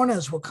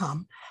mourners will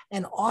come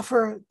and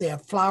offer their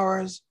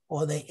flowers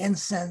or their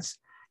incense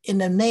in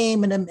the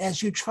name, and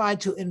as you try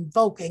to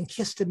invoke and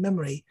kiss the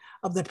memory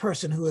of the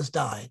person who has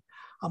died.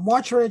 A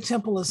mortuary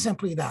temple is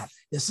simply that.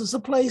 This is a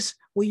place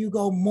where you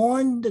go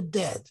mourn the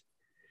dead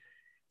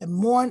and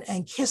mourn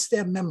and kiss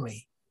their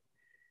memory,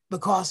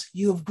 because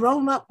you've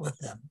grown up with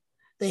them.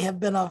 They have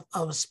been a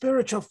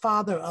spiritual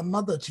father, a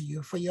mother to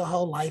you for your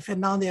whole life,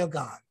 and now they're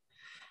gone.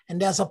 And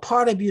there's a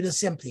part of you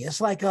that's empty.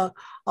 It's like a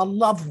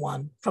loved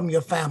one from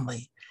your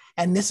family.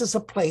 And this is a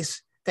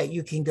place that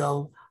you can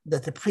go,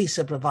 that the priests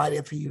have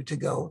provided for you to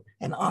go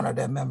and honor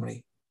their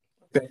memory.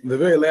 Okay. The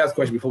very last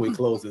question before we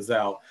close this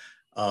out,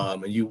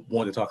 and you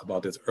wanted to talk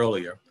about this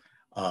earlier.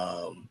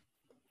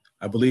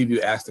 I believe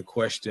you asked the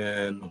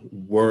question,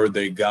 were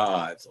they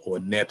gods or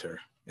netter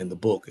in the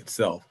book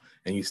itself?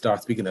 And you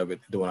start speaking of it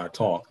during our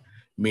talk,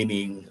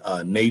 meaning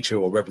nature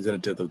or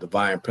representative of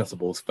divine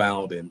principles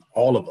found in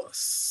all of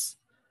us.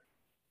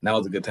 Now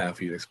is a good time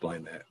for you to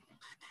explain that.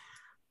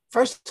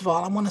 First of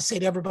all, I want to say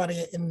to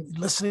everybody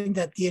listening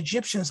that the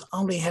Egyptians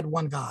only had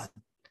one God.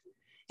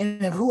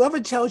 And if whoever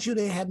tells you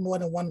they had more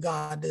than one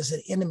God is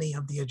an enemy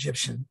of the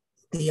Egyptian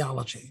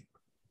theology.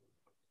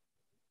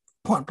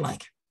 Point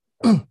blank.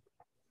 The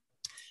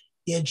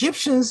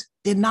Egyptians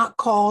did not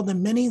call the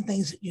many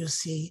things that you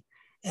see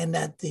and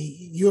that the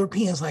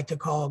Europeans like to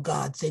call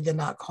gods. They did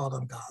not call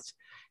them gods.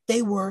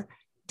 They were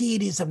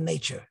deities of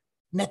nature,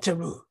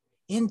 Neteru,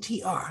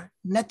 NTR,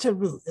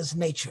 Neteru is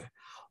nature.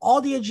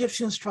 All the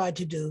Egyptians tried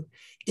to do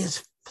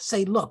is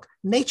say, look,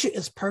 nature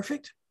is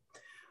perfect.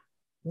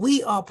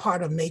 We are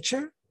part of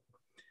nature.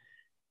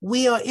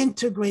 We are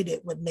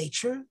integrated with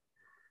nature.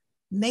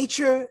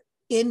 Nature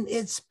in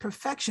its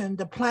perfection,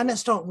 the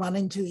planets don't run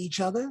into each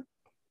other.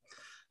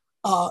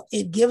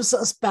 It gives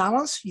us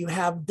balance. You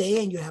have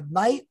day and you have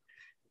night.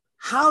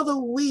 How do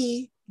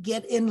we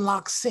get in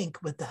lock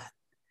sync with that?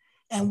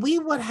 And we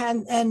would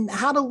have, and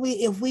how do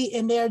we,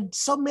 and there are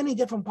so many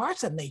different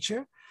parts of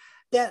nature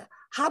that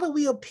how do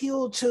we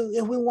appeal to,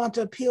 if we want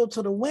to appeal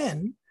to the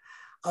wind,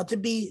 to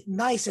be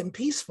nice and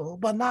peaceful,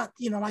 but not,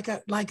 like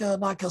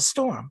a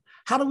storm?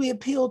 How do we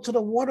appeal to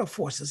the water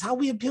forces? How do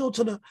we appeal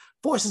to the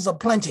forces of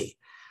plenty?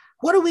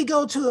 What do we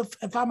go to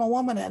if I'm a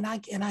woman and I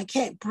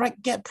can't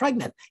get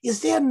pregnant?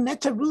 Is there a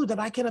neteru that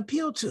I can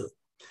appeal to?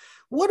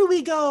 Where do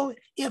we go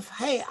if,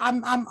 hey,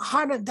 I'm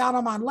hard down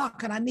on my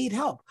luck and I need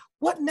help?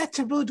 What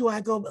neteru do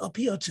I go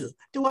appeal to?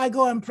 Do I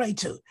go and pray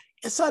to?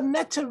 It's a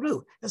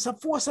neteru. It's a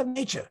force of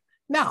nature.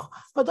 Now,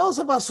 for those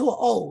of us who are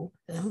old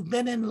and who've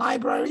been in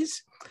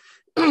libraries,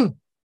 in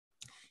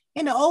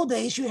the old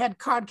days, you had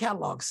card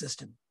catalog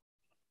system.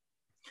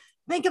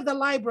 Think of the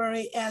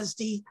library as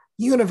the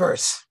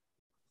universe.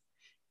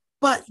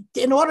 But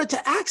in order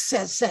to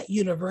access that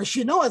universe,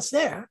 it's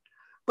there,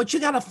 but you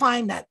got to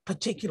find that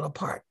particular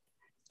part.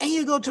 And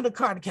you go to the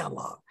card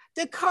catalog.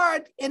 The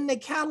card in the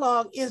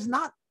catalog is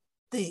not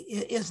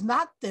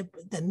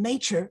the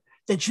nature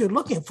that you're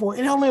looking for.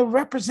 It only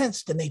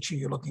represents the nature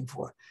you're looking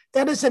for.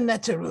 That is a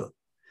neteru.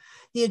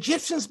 The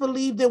Egyptians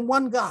believed in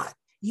one God.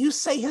 You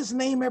say his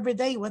name every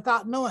day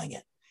without knowing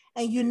it.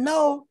 And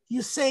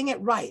you're saying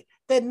it right.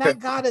 Then that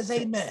God is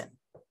amen.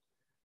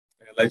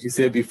 Like you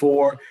said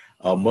before,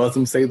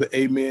 Muslims say the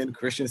amen,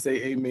 Christians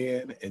say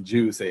amen, and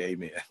Jews say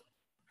amen.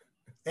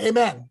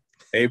 Amen.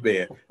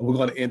 Amen. And we're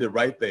going to end it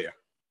right there.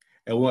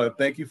 And we want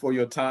to thank you for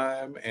your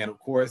time. And of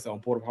course, on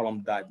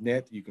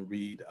portofharlem.net, you can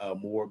read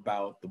more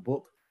about the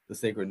book, The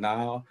Sacred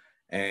Nile.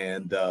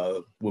 And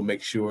we'll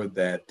make sure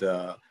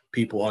that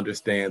people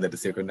understand that The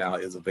Sacred Nile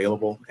is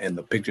available. And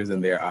the pictures in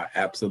there are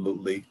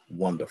absolutely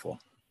wonderful.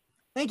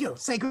 Thank you.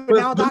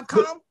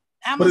 SacredNile.com,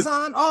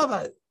 Amazon, all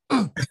of it.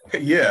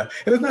 Yeah.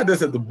 And it's not just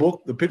that the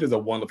book, the pictures are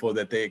wonderful,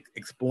 that they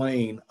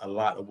explain a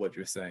lot of what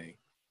you're saying.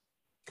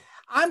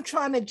 I'm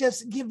trying to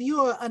just give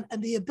you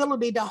the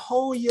ability to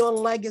hold your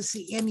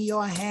legacy in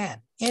your hand,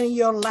 in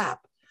your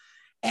lap,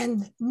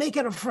 and make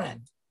it a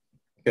friend.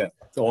 Yeah.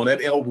 So on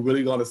that end, we're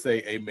really going to say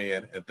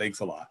amen and thanks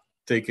a lot.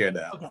 Take care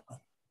now. Okay.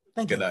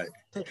 Thank you. Good night.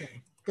 Take care.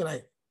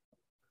 Good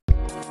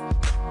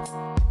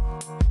night.